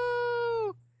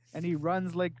 no!" And he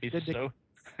runs like He's the dick.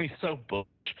 he's so butch.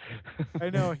 I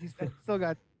know he's still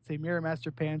got say Mirror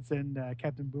Master pants and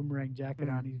Captain Boomerang jacket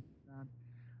on. He's on.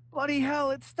 Bloody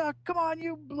hell! It's stuck. Come on,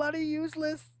 you bloody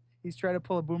useless! He's trying to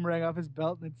pull a boomerang off his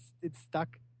belt and it's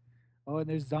stuck. Oh, and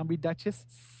there's Zombie Duchess.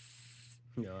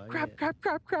 Oh, Crap! yeah. Crap!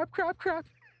 Crap! Crap! Crap! Crap!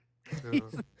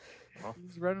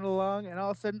 He's running along, and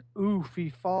all of a sudden, oof! He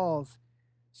falls,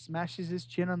 smashes his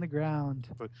chin on the ground.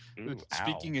 Ooh,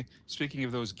 Speaking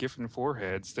of those Giffen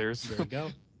foreheads, There you go.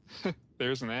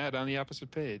 there's an ad on the opposite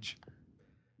page.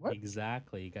 What?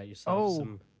 Exactly. You got yourself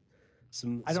Oh.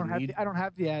 some. I don't some have lead- I don't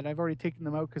have the ad. I've already taken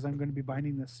them out because I'm going to be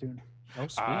binding this soon. Oh,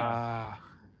 sweet. Ah,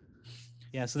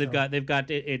 Yeah, so they've got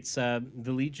it's the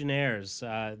Legionnaires,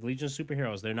 the Legion of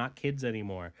Superheroes. They're not kids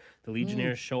anymore. The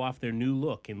Legionnaires show off their new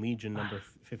look in Legion number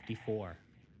 54.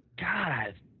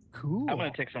 God. Cool. I'm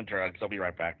gonna take some drugs. I'll be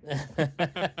right back.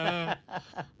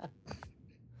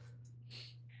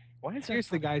 Why is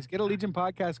Seriously, guys, get a Legion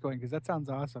podcast going because that sounds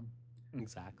awesome.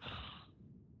 Exactly.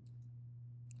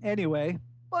 Anyway,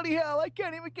 bloody hell, I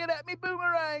can't even get at me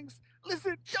boomerangs.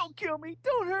 Listen, don't kill me.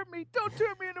 Don't hurt me. Don't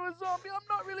turn me into a zombie. I'm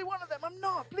not really one of them. I'm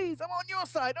not. Please, I'm on your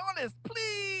side. Honest,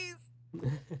 please.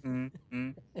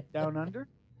 Down under?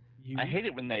 You. I hate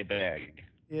it when they beg.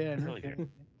 Yeah, no really do. kidding.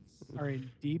 Are in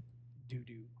deep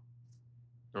doo-doo.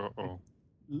 uh-oh.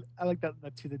 I like that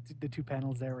the two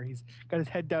panels there where he's got his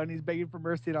head down, he's begging for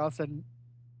mercy, and all of a sudden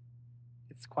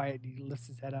it's quiet and he lifts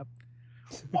his head up.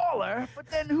 Waller, but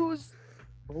then who's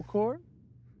Bokor?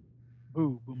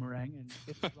 Boo, Boomerang, and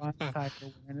it's Ron Tiger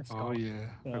wearing a skull. Oh yeah,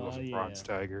 I love Oh, Bronze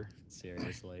yeah. Tiger.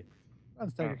 Seriously.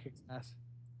 Ron Tiger kicks ass.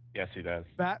 Yes, he does.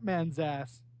 Batman's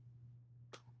ass.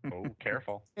 Oh,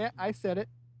 careful. Yeah, I said it.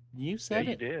 You Yeah, said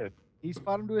you it. did. He's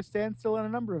fought him to a standstill on a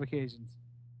number of occasions.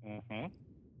 Mm-hmm.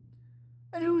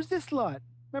 And who's this lot?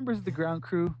 Members of the ground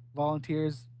crew,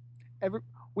 volunteers.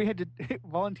 We had to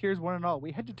volunteers one and all.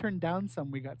 We had to turn down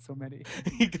some. We got so many.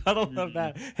 You gotta love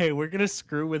that. Hey, we're gonna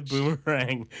screw with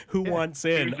Boomerang. Who Yeah. wants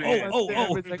in? Who's in?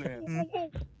 Oh. It's like,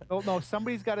 oh no,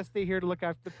 somebody's got to stay here to look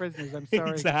after the prisoners. I'm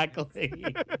sorry.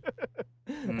 Exactly.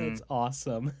 That's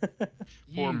awesome. Poor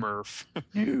You Murph.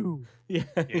 knew. Yeah.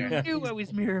 Yeah. You knew I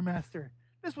was Mirror Master.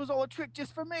 This was all a trick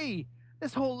just for me.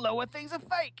 This whole lower thing's a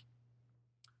fake.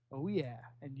 Oh yeah,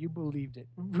 and you believed it.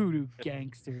 Voodoo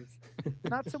gangsters.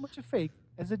 Not so much a fake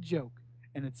as a joke,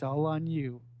 and it's all on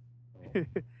you.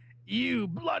 You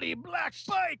bloody black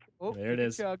bike. Oh, There it take a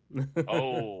is. chug.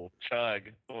 Oh, chug.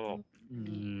 Oh,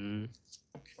 Mm.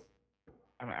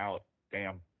 I'm out.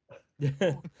 Damn.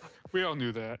 We all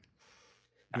knew that.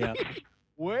 Yeah.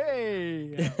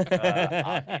 Way.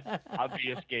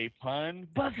 Obvious gay pun.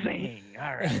 Buzzing.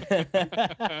 All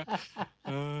right.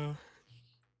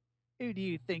 Who do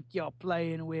you think you're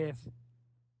playing with?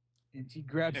 And she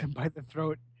grabs him by the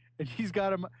throat, and he's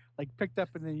got him like picked up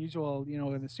in the usual,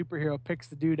 when the superhero picks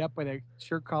the dude up by their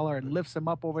shirt collar and lifts him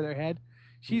up over their head.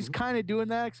 She's kind of doing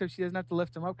that, except she doesn't have to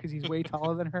lift him up because he's way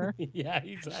taller than her. Yeah,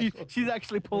 exactly. She's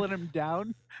actually pulling him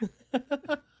down.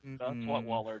 That's what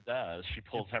Waller does. She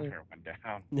pulls everyone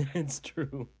down. It's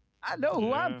true. I know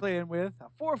who I'm playing with. A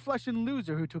four-flushing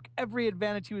loser who took every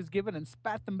advantage he was given and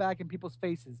spat them back in people's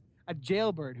faces. A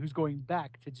jailbird who's going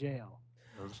back to jail.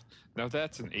 Now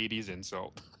that's an 80s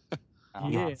insult.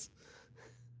 Yes.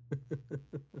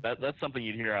 That's something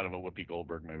you'd hear out of a Whoopi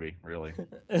Goldberg movie, really,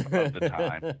 of the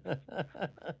time.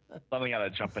 Something out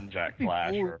of Jumpin' Jack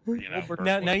Flash.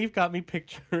 Now you've got me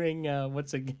picturing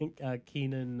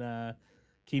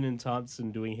Keenan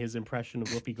Thompson doing his impression of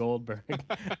Whoopi Goldberg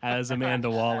as Amanda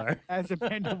Waller. As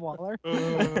Amanda Waller.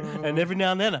 And every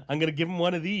now and then, I'm going to give him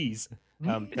one of these.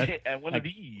 And one of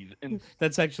these.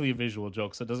 That's actually a visual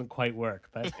joke, so it doesn't quite work.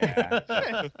 But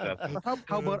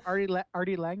How about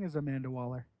Artie Lang as Amanda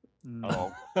Waller?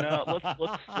 Oh no!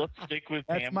 Let's stick with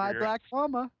That's Pam my Grier. black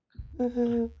mama.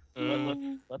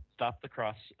 Let's stop the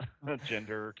cross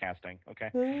gender casting. Okay.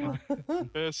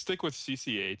 Stick with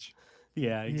CCH.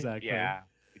 Yeah, exactly. Yeah,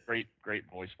 great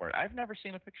voice for it. I've never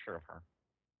seen a picture of her.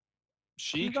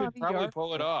 She She's on could probably VR.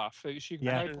 pull it off. She could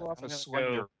Yeah. probably pull off I'm a gonna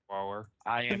slender go- Waller.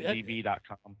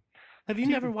 IMDb.com. Have you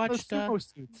never watched sumo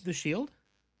suits? The Shield?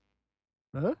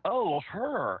 Huh? Oh,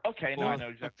 her. Okay, no, I Or know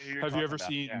exactly who you're Have you talking ever about.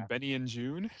 seen Yeah. Benny and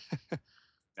June?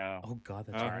 No, Oh, God,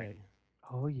 that's Oh. right.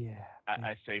 Oh yeah.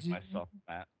 I saved Did- myself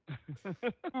that.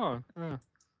 Oh,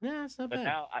 Yeah, it's not But bad.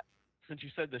 now, since you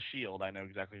said The Shield, I know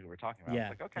exactly who we're talking about. Yeah, I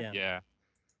was like, okay. yeah. yeah.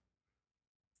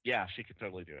 Yeah, she could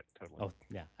totally do it. Totally. Oh,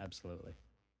 yeah, absolutely.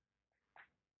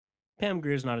 Pam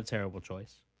Grier's not a terrible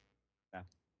choice.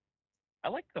 I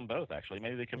like them both, actually.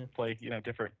 Maybe they could Yeah. play,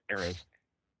 different eras.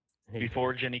 Hey.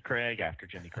 Before Jenny Craig, after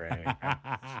Jenny Craig.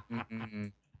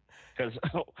 Mm-mm. Because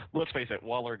let's face it,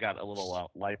 Waller got a little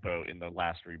lipo in the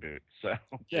last reboot. So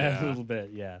Yeah, Yeah. a little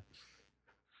bit, yeah.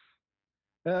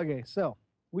 Okay, so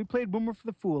we played Boomer for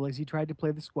the Fool as he tried to play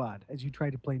the squad, as you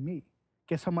tried to play me.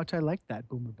 Guess how much I liked that,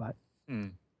 Boomer Butt? Hmm.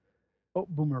 Oh,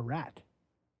 Boomer Rat.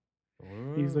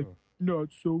 He's like, Oh. not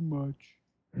so much.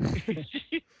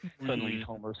 suddenly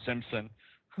Homer Simpson.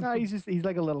 No, he's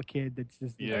like a little kid that's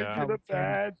just Yeah. how Did a it can-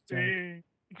 bad thing.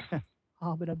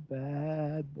 I've been a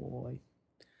bad boy.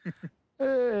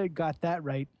 Got that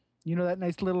right. You know that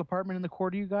nice little apartment in the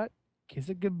quarter you got? Kiss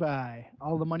it goodbye.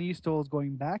 All the money you stole is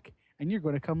going back, and you're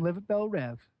going to come live at Bel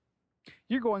Rev.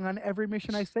 You're going on every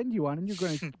mission I send you on, and you're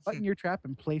going to button your trap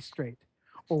and play straight.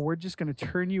 Or we're just going to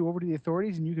turn you over to the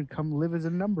authorities, and you can come live as a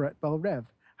number at Bel Rev.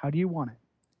 How do you want it?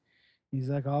 He's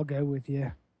like, I'll go with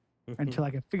you until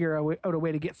I can figure out a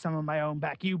way to get some of my own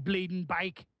back. You bleeding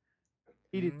bike.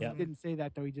 He didn't, Yep. didn't say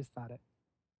that, though. He just thought it.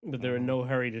 But they're in no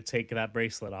hurry to take that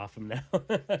bracelet off him now.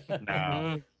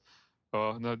 No,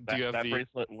 Oh no! Do you have that the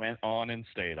bracelet went on and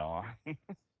stayed on. Do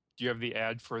you have the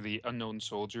ad for the Unknown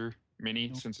Soldier mini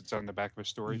No. since it's on the back of a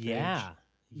story page? Yeah,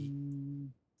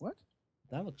 What?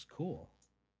 that looks cool.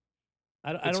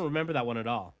 I It's- don't remember that one at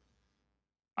all.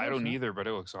 I don't Okay. either, but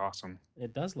it looks awesome.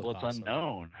 It does look Well, it's awesome.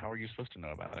 unknown. How are you supposed to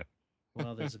know about it?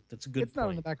 Well, that's a good It's not on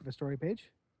point. the back of a story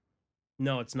page.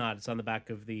 No, it's not. It's on the back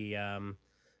of the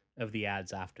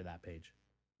ads after that page.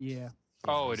 Yeah.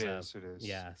 Oh, it It's, is. It is.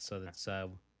 Yeah, so that's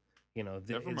Never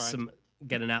it's mind. some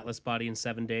get an Atlas body in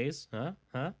 7 days, huh?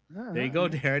 There you Uh-huh. go,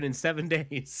 Darren. In 7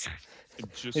 days.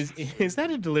 It just Is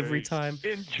that a delivery Nice. time?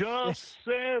 In just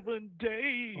 7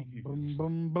 days, Boom,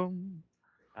 boom, boom.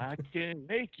 I can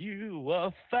make you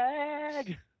a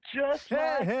fag, just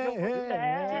Hey, like hey, your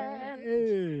dad.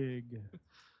 hey,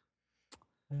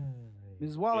 hey.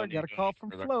 Ms. Waller need got a to call go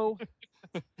from further. Flo.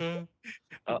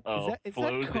 Uh-oh, Is that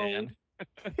Flo's code? in.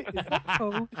 Is that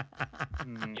code?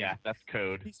 Mm. Yeah, that's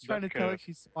code. He's trying to That's tell her code.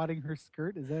 she's spotting her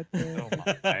skirt. Is that? Oh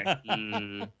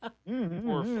my. Yeah.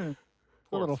 Poor- a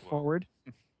poor little Flo. forward.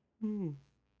 Hmm.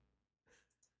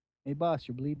 Hey, boss,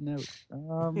 you're bleeding out.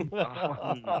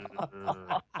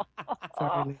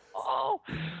 Sorry. Oh,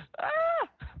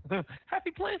 ah!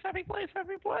 Happy place, happy place,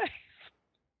 happy place.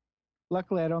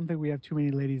 Luckily, I don't think we have too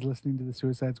many ladies listening to the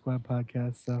Suicide Squad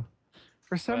podcast. So,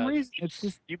 for some reason, it's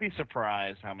just. You'd be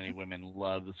surprised how many women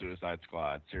love the Suicide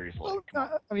Squad. Seriously. Well, Come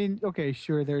on. I mean, okay,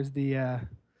 sure. There's the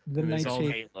There's all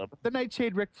Nightshade, Caleb. the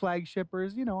Nightshade Rick Flag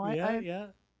shippers. You know, yeah, I yeah.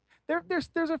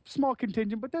 there's a small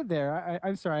contingent, but they're there.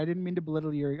 I'm sorry, I didn't mean to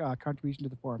belittle your contribution to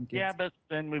the forum, kids. Yeah, but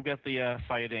then we've got the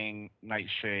fighting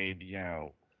Nightshade,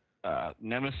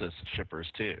 Nemesis shippers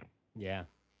too. Yeah.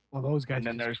 Well, those guys. And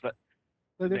then there's the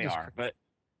they're they just are, but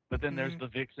then there's the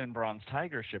Vixen Bronze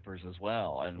Tiger shippers as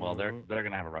well, and well, they're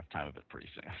gonna have a rough time of it pretty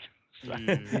soon. So-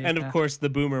 And of course, the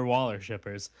Boomer Waller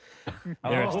shippers.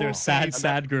 They're a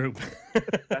sad group.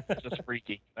 That's just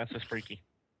freaky. That's just freaky.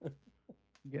 I'm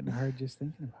getting hard just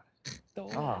thinking about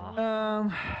it.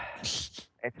 Ah,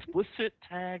 explicit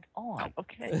tag on.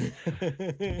 Okay.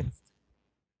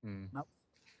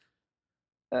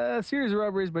 A series of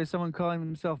robberies by someone calling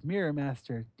himself Mirror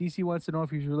Master. DC wants to know if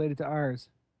he's related to ours.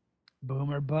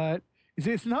 Boomer butt. He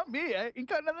says, it's not me. It ain't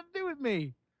got nothing to do with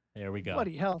me. There we go.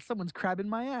 Bloody hell, someone's crabbing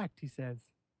my act, he says.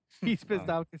 He's pissed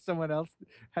off because someone else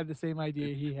had the same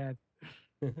idea he had.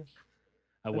 I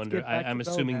Let's wonder. get back I'm to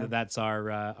assuming Belvan. that's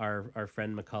our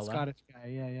friend McCullough. Scottish guy,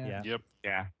 yeah. Yeah. Yep.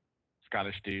 Yeah,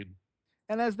 Scottish dude.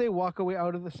 And as they walk away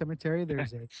out of the cemetery,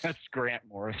 there's That's Grant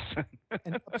Morrison.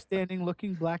 an upstanding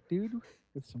looking black dude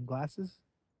with some glasses.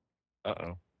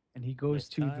 Uh-oh. And he goes Nice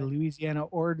to tie. the Louisiana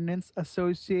Ordnance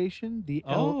Association, the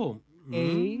Oh,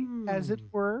 LA, as it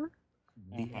were.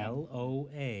 The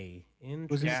LOA.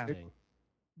 Was it- Interesting.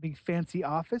 Big fancy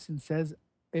office, and says,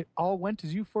 it all went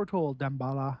as you foretold,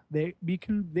 Dambala. They be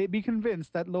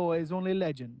convinced that Loa is only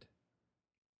legend.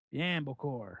 The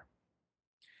Ambocor.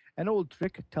 An old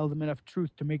trick, tell them enough truth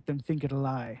to make them think it a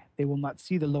lie. They will not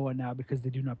see the Loa now because they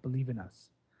do not believe in us.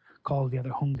 Call the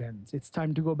other Hungans. It's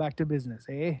time to go back to business,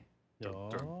 eh? Oh.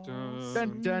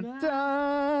 Dun dun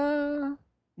dun!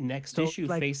 Next So, issue,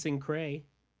 like- facing Cray.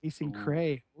 Facing Ooh.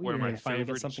 Cray. One of my Yeah, finally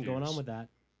favorite got something going on issues. with that.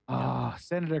 Ah,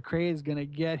 Senator Cray is gonna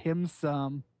get him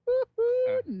some.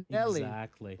 Woo-hoo, Nelly.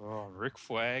 Exactly. Oh, Rick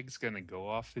Flag's gonna go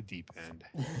off the deep end.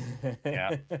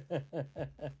 Yeah.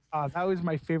 Ah, that was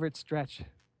my favorite stretch.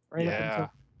 Right up Yeah. until,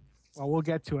 well, we'll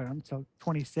get to it until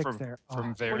 26 From, there.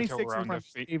 from Ah, there 26 till is around my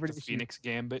the favorite issue. Phoenix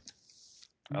Gambit.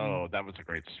 Oh, that was a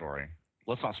great story.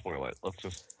 Let's not spoil it. Let's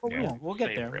just. Oh, we yeah, won't. We'll get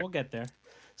savor there. it. We'll get there. But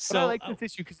So I like this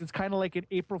issue because it's kind of like an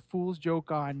April Fool's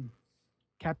joke on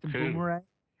Captain Cool. Boomerang,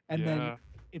 and then Yeah.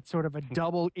 it's sort of a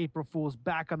double April Fool's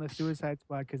back on the Suicide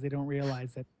Squad because they don't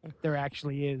realize that there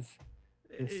actually is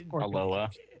this Aloha.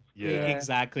 Yeah.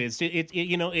 Exactly. It's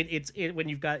when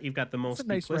you've got the most a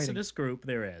nice writing. duplicitous group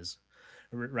there is,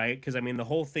 right? Because I mean the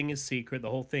whole thing is secret. The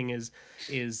whole thing is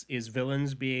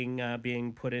villains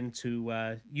being put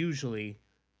into usually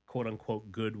quote unquote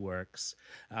good works.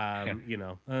 That's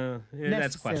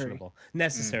Necessary. questionable.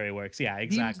 Necessary works. Yeah,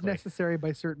 Deemed exactly. necessary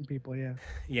by certain people. Yeah.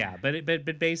 Yeah, but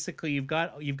basically you've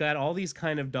got all these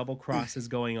kind of double crosses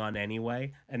going on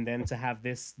anyway, and then to have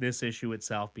this issue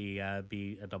itself be a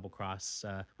double cross,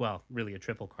 really a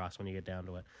triple cross when you get down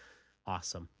to it.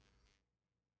 Awesome.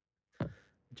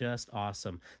 Just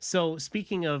awesome. So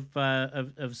speaking of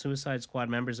Suicide Squad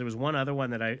members, there was one other one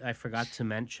that I forgot to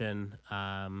mention.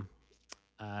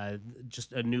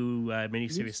 Just a new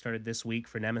miniseries started this week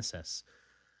for Nemesis.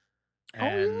 Oh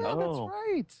yeah, Oh.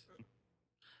 that's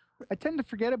right. I tend to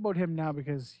forget about him now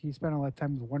because he spent a lot of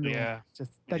time with Wonder Woman.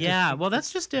 Yeah. Well,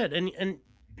 that's just it. And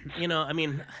I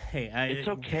mean, hey, It's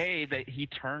okay that he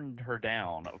turned her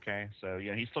down. Okay, so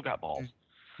he still got balls.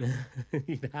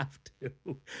 You'd have to.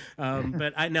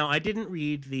 But I didn't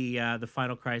read the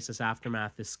Final Crisis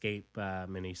Aftermath Escape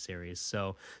miniseries,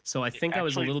 so I think I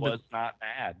was a Actually little bit. was not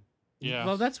bad. Yeah.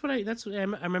 Well, I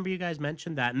remember you guys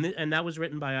mentioned that, and that was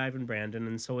written by Ivan Brandon,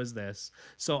 and so is this.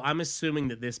 So I'm assuming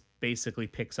that this basically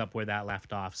picks up where that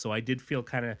left off. So I did feel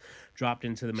kind of dropped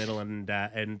into the middle,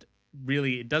 and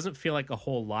really it doesn't feel like a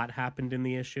whole lot happened in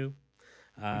the issue.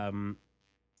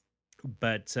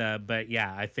 But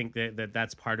yeah, I think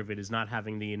that's part of it is not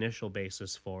having the initial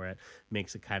basis for it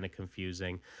makes it kind of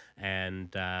confusing,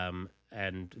 and then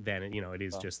it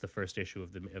is just the first issue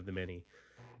of the mini.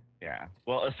 Yeah.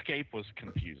 Well, Escape was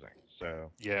confusing. So.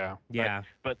 Yeah. Yeah.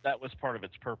 But that was part of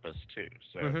its purpose too.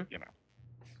 So Mhm.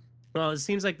 Well, it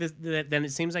seems like this. Then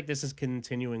it seems like this is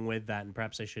continuing with that, and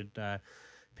perhaps I should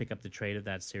pick up the trade of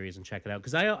that series and check it out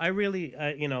because I really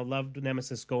loved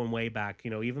Nemesis going way back.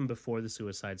 Even before the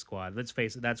Suicide Squad. Let's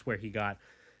face it, that's where he got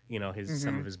his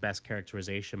some of his best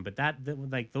characterization. But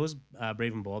those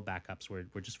Brave and Bold backups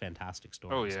were just fantastic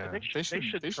stories. Oh yeah. They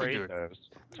should trade do it. those.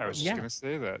 I was just Yeah. gonna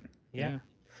say that. Yeah.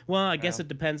 Well, I guess Yeah. it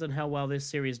depends on how well this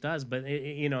series does, but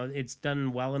it's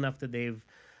done well enough that they've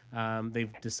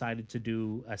decided to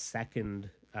do a second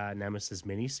Nemesis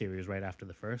miniseries right after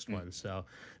the first one. So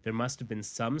there must have been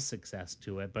some success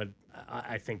to it, but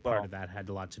I think part of that had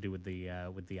a lot to do with the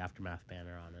Aftermath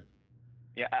banner on it.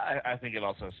 Yeah, I think it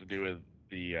also has to do with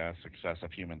the success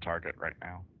of Human Target right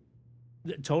now.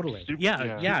 Totally. Super,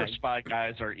 Yeah. Super spy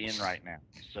guys are in right now,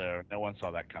 so no one saw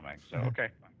that coming. So okay.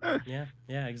 Yeah,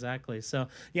 exactly. So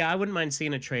yeah, I wouldn't mind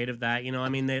seeing a trade of that. I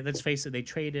mean, let's face it, they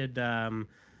traded,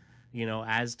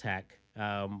 Aztec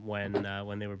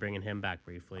when they were bringing him back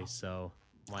briefly. So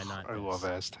why not? I love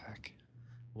Aztec.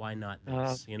 Why not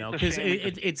this? It's a Because shame we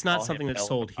just it's not call something him that's El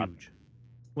sold Dorado. huge.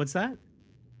 What's that?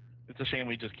 It's a shame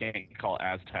we just can't call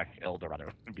Aztec El Dorado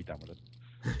and be done with it.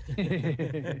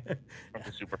 From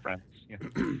the Super Friends. Yeah.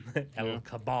 El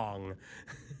Kabong.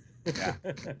 Yeah.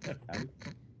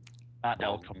 Not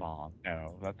El Kabong.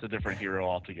 No, that's a different hero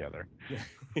altogether.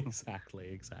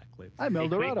 Exactly. I'm El Hey,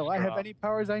 Dorado. I have Rob. any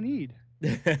powers I need.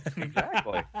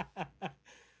 Exactly.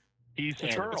 He's It's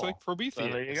eternal. like Prometheus. So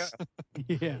there you go.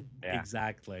 Yeah. Yeah.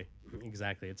 Exactly.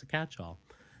 It's a catch-all.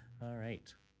 All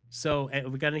right. So,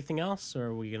 we got anything else, or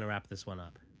are we going to wrap this one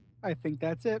up? I think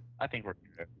that's it. I think we're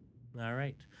good. All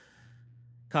right.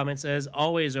 Comments, as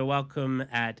always, are welcome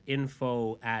at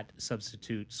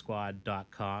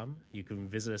info@substitutesquad.com. You can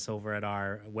visit us over at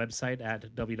our website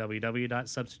at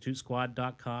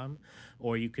www.substitutesquad.com,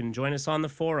 or you can join us on the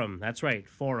forum. That's right,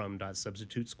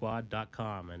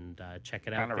 forum.substitutesquad.com, and check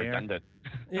it out Kind of there. redundant.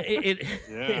 It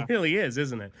Yeah. really is,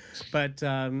 isn't it? But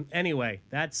anyway,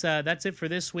 that's it for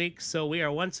this week. So we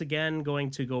are once again going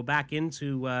to go back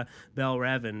into Bell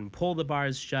Rev and pull the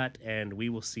bars shut, and we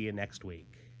will see you next week.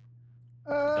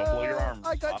 Don't blow your arms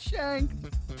I got off. shanked.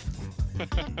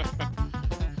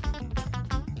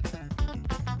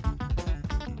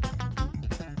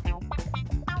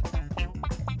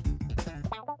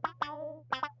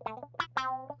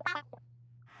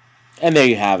 And there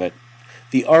you have it.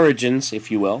 The origins,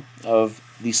 if you will, of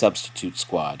the Substitute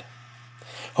Squad.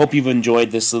 Hope you've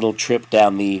enjoyed this little trip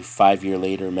down the 5 year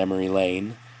later memory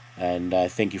lane. And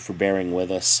thank you for bearing with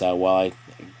us while I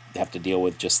have to deal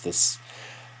with just this.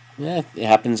 It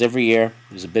happens every year.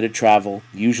 There's a bit of travel.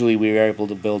 Usually we were able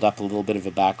to build up a little bit of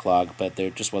a backlog, but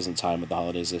there just wasn't time with the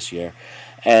holidays this year.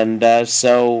 And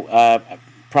so I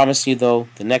promise you, though,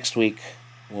 the next week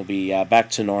we'll be back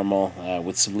to normal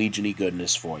with some Legion-y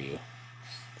goodness for you.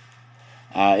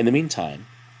 In the meantime,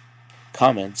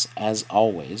 comments, as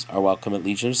always, are welcome at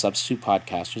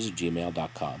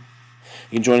legionofsubstitutepodcasters@gmail.com.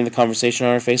 You can join in the conversation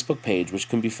on our Facebook page, which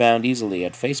can be found easily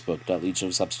at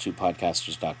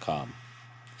facebook.legionofsubstitutepodcasters.com.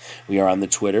 We are on the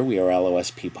Twitter, we are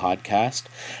LOSP Podcast,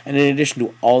 and in addition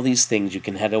to all these things, you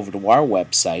can head over to our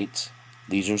website,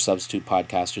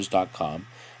 legionofsubstitutepodcasters.com,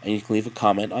 and you can leave a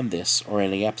comment on this or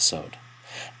any episode.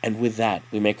 And with that,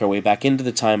 we make our way back into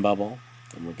the time bubble,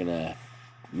 and we're going to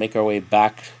make our way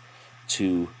back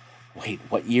to... Wait,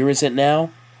 what year is it now?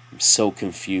 I'm so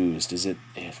confused. Is it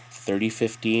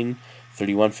 3015?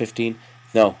 3115?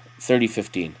 No,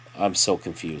 3015. I'm so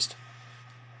confused.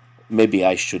 Maybe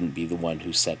I shouldn't be the one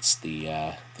who sets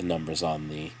the numbers on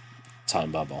the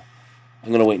time bubble.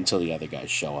 I'm going to wait until the other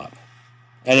guys show up.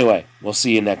 Anyway, we'll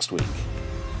see you next week.